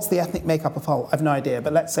 what's the ethnic makeup of Hull? I've no idea,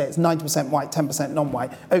 but let's say it's 90% white, 10%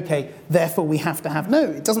 non-white. Okay, therefore we have to have... No,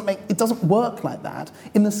 it doesn't work like that.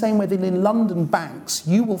 In the same way that in London banks,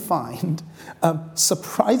 you will find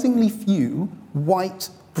surprisingly few white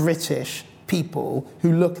British people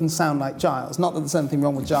who look and sound like Giles. Not that there's anything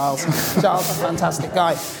wrong with Giles. Giles is a fantastic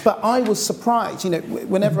guy. But I was surprised,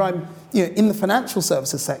 whenever I'm in the financial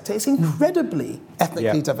services sector, it's incredibly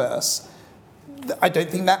ethnically diverse. I don't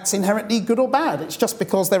think that's inherently good or bad. It's just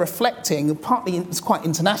because they're reflecting, partly it's quite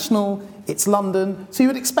international, it's London, so you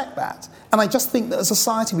would expect that. And I just think that as a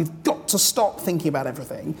society, we've got to stop thinking about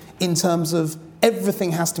everything in terms of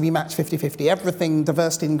everything has to be matched 50-50, everything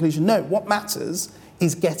diversity and inclusion. No, what matters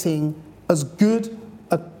is getting as good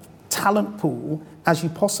a talent pool as you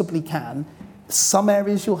possibly can. Some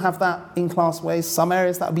areas you'll have that in class ways, some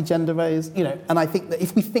areas that'll be gender ways, and I think that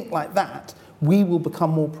if we think like that, we will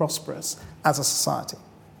become more prosperous as a society.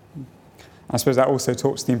 I suppose that also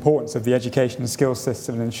talks to the importance of the education and skills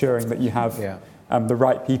system and ensuring that you have the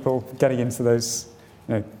right people getting into those,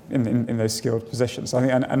 in those skilled positions. I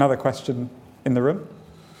think another question in the room,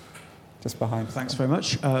 just behind. Thanks very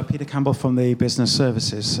much. Peter Campbell from the Business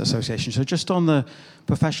Services Association. So just on the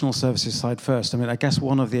professional services side first, I guess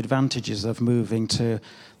one of the advantages of moving to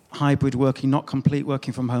hybrid working, not complete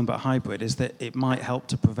working from home, but hybrid, is that it might help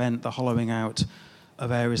to prevent the hollowing out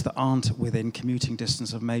of areas that aren't within commuting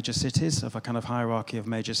distance of major cities, of a kind of hierarchy of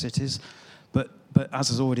major cities. But as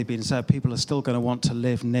has already been said, people are still going to want to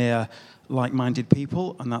live near like-minded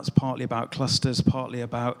people, and that's partly about clusters, partly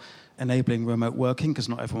about enabling remote working, because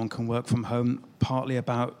not everyone can work from home, partly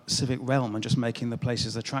about civic realm and just making the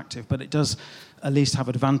places attractive. But it does at least have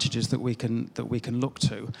advantages that we can look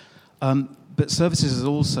to. But services is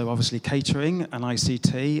also obviously catering and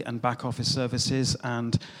ICT and back office services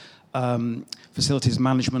and facilities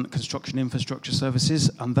management, construction infrastructure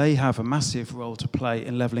services, and they have a massive role to play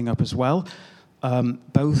in levelling up as well,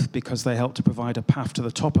 both because they help to provide a path to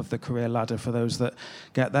the top of the career ladder for those that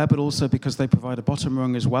get there, but also because they provide a bottom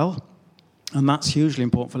rung as well. And that's hugely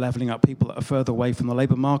important for levelling up people that are further away from the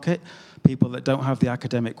labour market, people that don't have the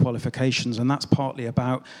academic qualifications, and that's partly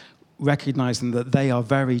about recognising that they are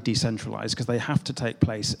very decentralised because they have to take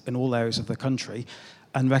place in all areas of the country,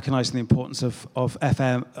 and recognising the importance of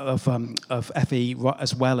FE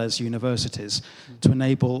as well as universities to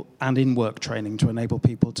enable, and in-work training, to enable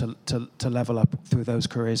people to level up through those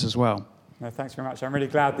careers as well. No, thanks very much. I'm really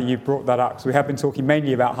glad that you brought that up, because we have been talking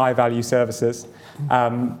mainly about high-value services,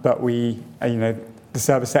 but the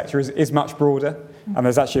service sector is much broader. And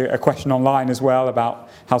there's actually a question online as well about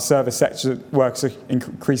how service sector works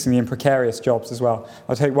increasingly in precarious jobs as well.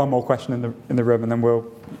 I'll take one more question in the room, and then we'll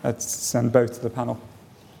send both to the panel.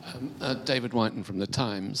 David Whiten from The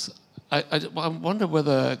Times. I wonder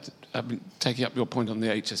whether, taking up your point on the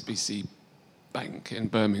HSBC Bank in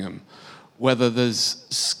Birmingham, whether there's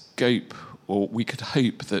scope, or we could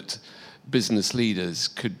hope that business leaders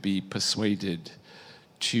could be persuaded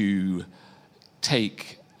to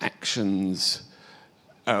take actions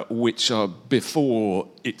which are before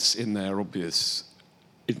it's in their obvious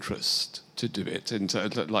interest to do it. And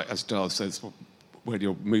like as Giles says, when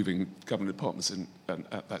you're moving government departments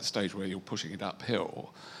at that stage where you're pushing it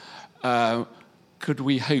uphill, could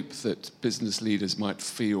we hope that business leaders might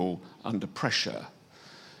feel under pressure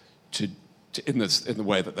in the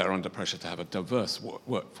way that they're under pressure to have a diverse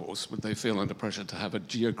workforce? Would they feel under pressure to have a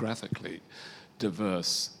geographically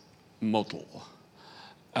diverse model?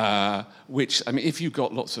 Which, if you've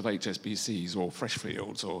got lots of HSBCs or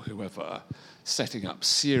Freshfields or whoever setting up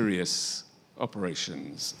serious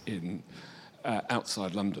operations in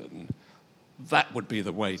outside London, that would be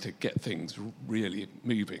the way to get things really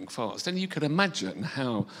moving fast. And you could imagine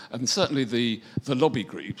how, and certainly the lobby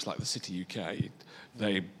groups like the City UK,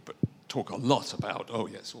 they talk a lot about, all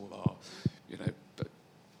our,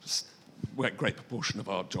 a great proportion of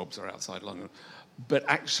our jobs are outside London. But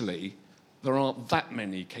actually, there aren't that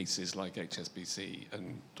many cases like HSBC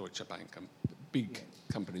and Deutsche Bank and big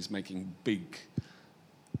companies making big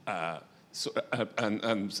and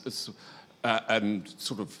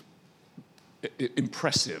sort of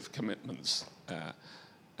impressive commitments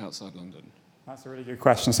outside London. That's a really good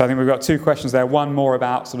question. So I think we've got two questions there. One more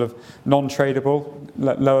about sort of non-tradable,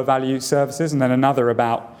 lower value services, and then another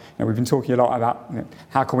about, we've been talking a lot about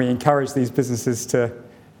how can we encourage these businesses to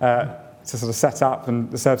to sort of set up,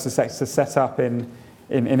 and the services sector to set up in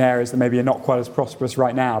areas that maybe are not quite as prosperous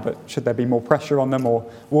right now, but should there be more pressure on them, or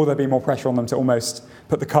will there be more pressure on them to almost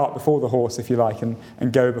put the cart before the horse, if you like, and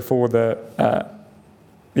go before the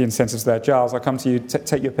incentives there? Giles, I'll come to you.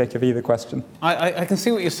 Take your pick of either question. I can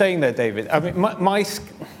see what you're saying there, David. I mean,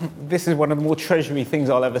 this is one of the more treasury things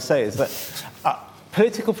I'll ever say, is that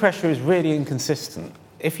political pressure is really inconsistent.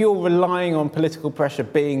 If you're relying on political pressure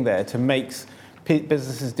being there to make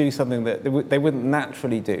businesses do something that they wouldn't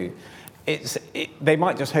naturally do, they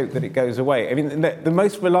might just hope that it goes away. I mean, the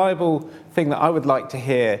most reliable thing that I would like to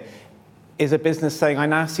hear is a business saying, I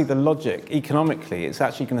now see the logic economically, it's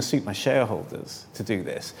actually going to suit my shareholders to do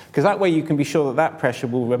this. Because that way you can be sure that pressure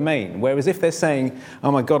will remain. Whereas if they're saying,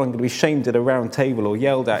 oh my God, I'm going to be shamed at a round table or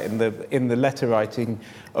yelled at in the letter writing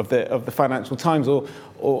of the Financial Times,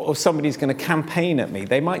 or somebody's going to campaign at me,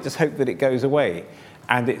 they might just hope that it goes away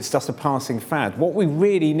and it's just a passing fad. What we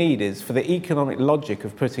really need is for the economic logic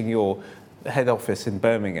of putting your head office in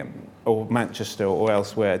Birmingham or Manchester or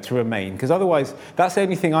elsewhere to remain, because otherwise that's the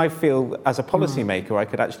only thing I feel as a policymaker I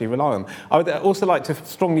could actually rely on. I would also like to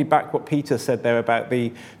strongly back what Peter said there about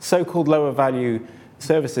the so-called lower value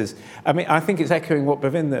services. I mean, I think it's echoing what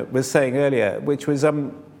Bhavin was saying earlier, which was, I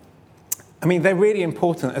mean, they're really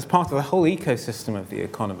important as part of the whole ecosystem of the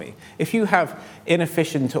economy. If you have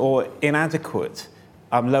inefficient or inadequate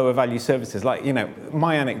lower value services, like,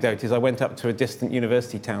 my anecdote is I went up to a distant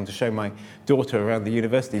university town to show my daughter around the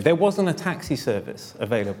university. There wasn't a taxi service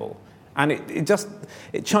available. And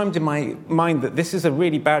it chimed in my mind that this is a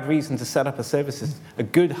really bad reason to set up a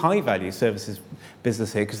good high value services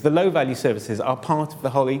business here, because the low value services are part of the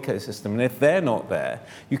whole ecosystem. And if they're not there,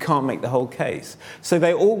 you can't make the whole case. So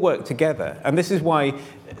they all work together. And this is why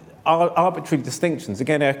arbitrary distinctions,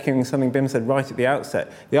 again echoing something Bim said right at the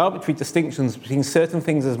outset, the arbitrary distinctions between certain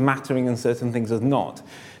things as mattering and certain things as not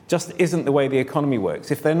just isn't the way the economy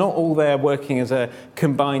works. If they're not all there working as a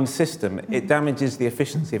combined system, it damages the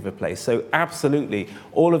efficiency of a place. So absolutely,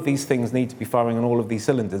 all of these things need to be firing on all of these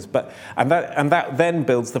cylinders. And that then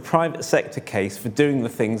builds the private sector case for doing the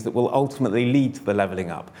things that will ultimately lead to the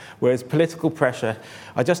levelling up. Whereas political pressure,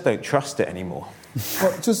 I just don't trust it anymore.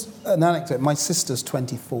 Well, just an anecdote. My sister's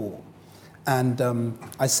 24, and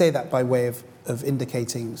I say that by way of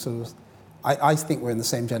indicating sort of, I think we're in the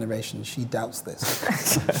same generation. She doubts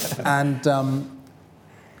this. And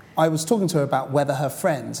I was talking to her about whether her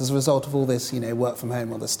friends, as a result of all this, work from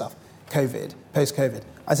home, all this stuff, COVID, post-COVID,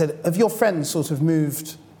 I said, have your friends sort of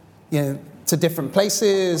moved, to different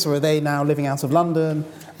places, or are they now living out of London?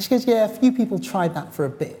 And she goes, yeah, a few people tried that for a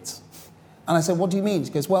bit. And I said, what do you mean? She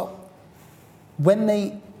goes, well, when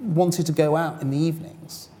they wanted to go out in the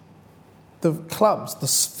evenings, the clubs, the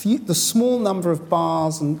small number of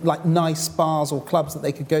bars and like nice bars or clubs that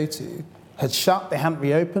they could go to had shut, they hadn't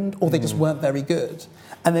reopened, or they just weren't very good.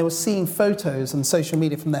 And they were seeing photos on social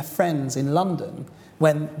media from their friends in London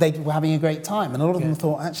when they were having a great time. And a lot of them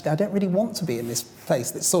thought, actually, I don't really want to be in this place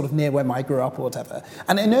that's sort of near where I grew up or whatever.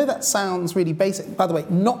 And I know that sounds really basic. By the way,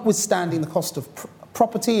 notwithstanding the cost of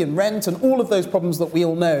property and rent and all of those problems that we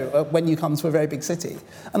all know when you come to a very big city.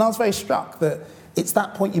 And I was very struck that it's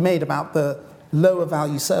that point you made about the lower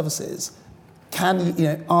value services.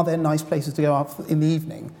 Are there nice places to go out in the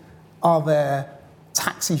evening? Are there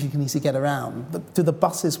taxis you can easily get around? Do the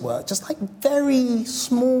buses work? Just like very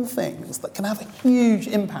small things that can have a huge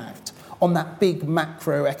impact on that big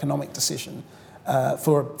macroeconomic decision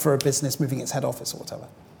for a business moving its head office or whatever.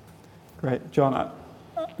 Great. John,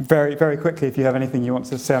 very, very quickly, if you have anything you want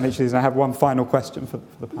to say on each of these, and I have one final question for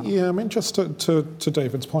the panel. Yeah, I mean, just to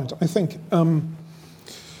David's point, I think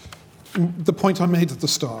the point I made at the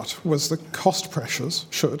start was that cost pressures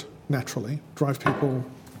should naturally drive people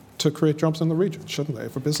to create jobs in the region, shouldn't they?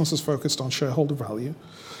 If a business is focused on shareholder value,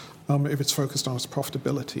 if it's focused on its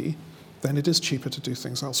profitability, then it is cheaper to do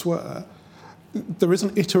things elsewhere. There is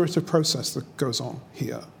an iterative process that goes on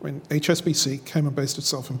here. I mean, HSBC came and based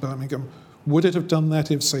itself in Birmingham. Would it have done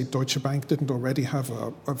that if, say, Deutsche Bank didn't already have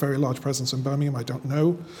a very large presence in Birmingham? I don't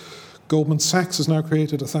know. Goldman Sachs has now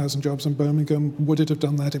created 1,000 jobs in Birmingham. Would it have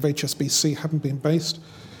done that if HSBC hadn't been based?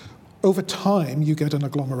 Over time, you get an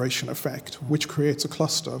agglomeration effect, which creates a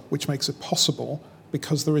cluster, which makes it possible,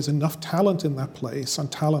 because there is enough talent in that place,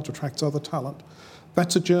 and talent attracts other talent.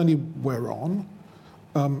 That's a journey we're on.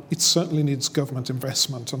 It certainly needs government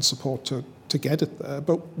investment and support to get it there.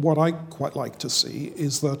 But what I quite like to see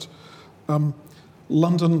is that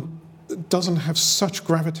London doesn't have such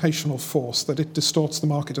gravitational force that it distorts the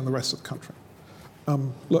market in the rest of the country.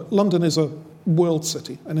 London is a world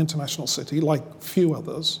city, an international city, like few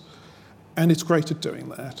others, and it's great at doing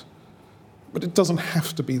that. But it doesn't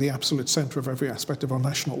have to be the absolute centre of every aspect of our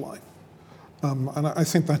national life. And I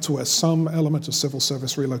think that's where some element of civil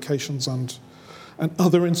service relocations and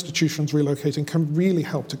other institutions relocating can really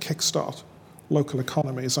help to kickstart local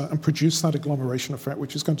economies and produce that agglomeration effect,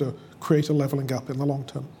 which is going to create a levelling up in the long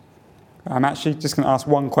term. I'm actually just going to ask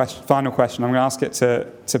one final question. I'm going to ask it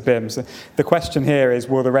to BIM. So the question here is,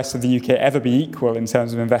 will the rest of the UK ever be equal in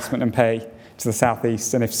terms of investment and pay to the South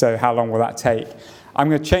East? And if so, how long will that take? I'm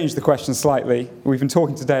going to change the question slightly. We've been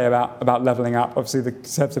talking today about levelling up. Obviously, the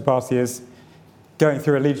Conservative Party is going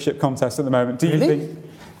through a leadership contest at the moment. Do you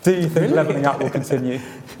think levelling up will continue?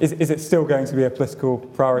 Is it still going to be a political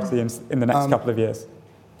priority in the next couple of years?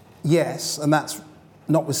 Yes, and that's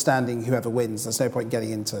notwithstanding whoever wins. There's no point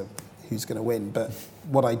getting into who's going to win. But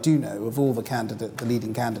what I do know, of all the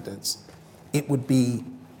leading candidates, it would be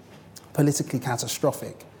politically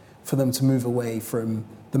catastrophic for them to move away from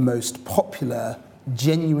the most popular,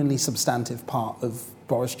 genuinely substantive part of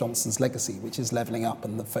Boris Johnson's legacy, which is levelling up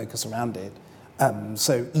and the focus around it.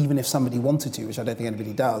 So even if somebody wanted to, which I don't think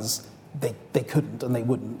anybody does, they couldn't and they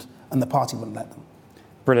wouldn't, and the party wouldn't let them.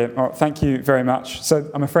 Brilliant. Well, thank you very much. So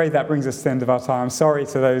I'm afraid that brings us to the end of our time. I'm sorry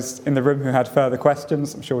to those in the room who had further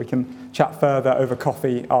questions. I'm sure we can chat further over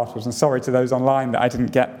coffee afterwards. And sorry to those online that I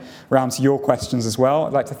didn't get around to your questions as well.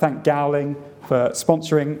 I'd like to thank Gowling for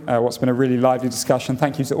sponsoring what's been a really lively discussion.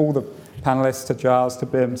 Thank you to all the panellists, to Giles, to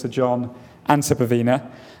Bim, to John, and to Pavina.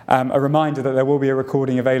 A reminder that there will be a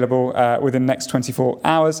recording available within the next 24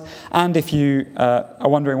 hours. And if you are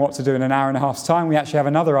wondering what to do in an hour and a half's time, we actually have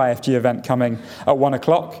another IFG event coming at 1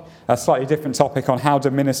 o'clock, a slightly different topic on how do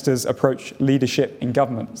ministers approach leadership in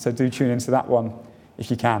government. So do tune into that one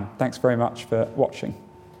if you can. Thanks very much for watching.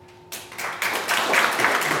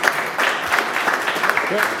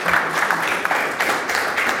 Good.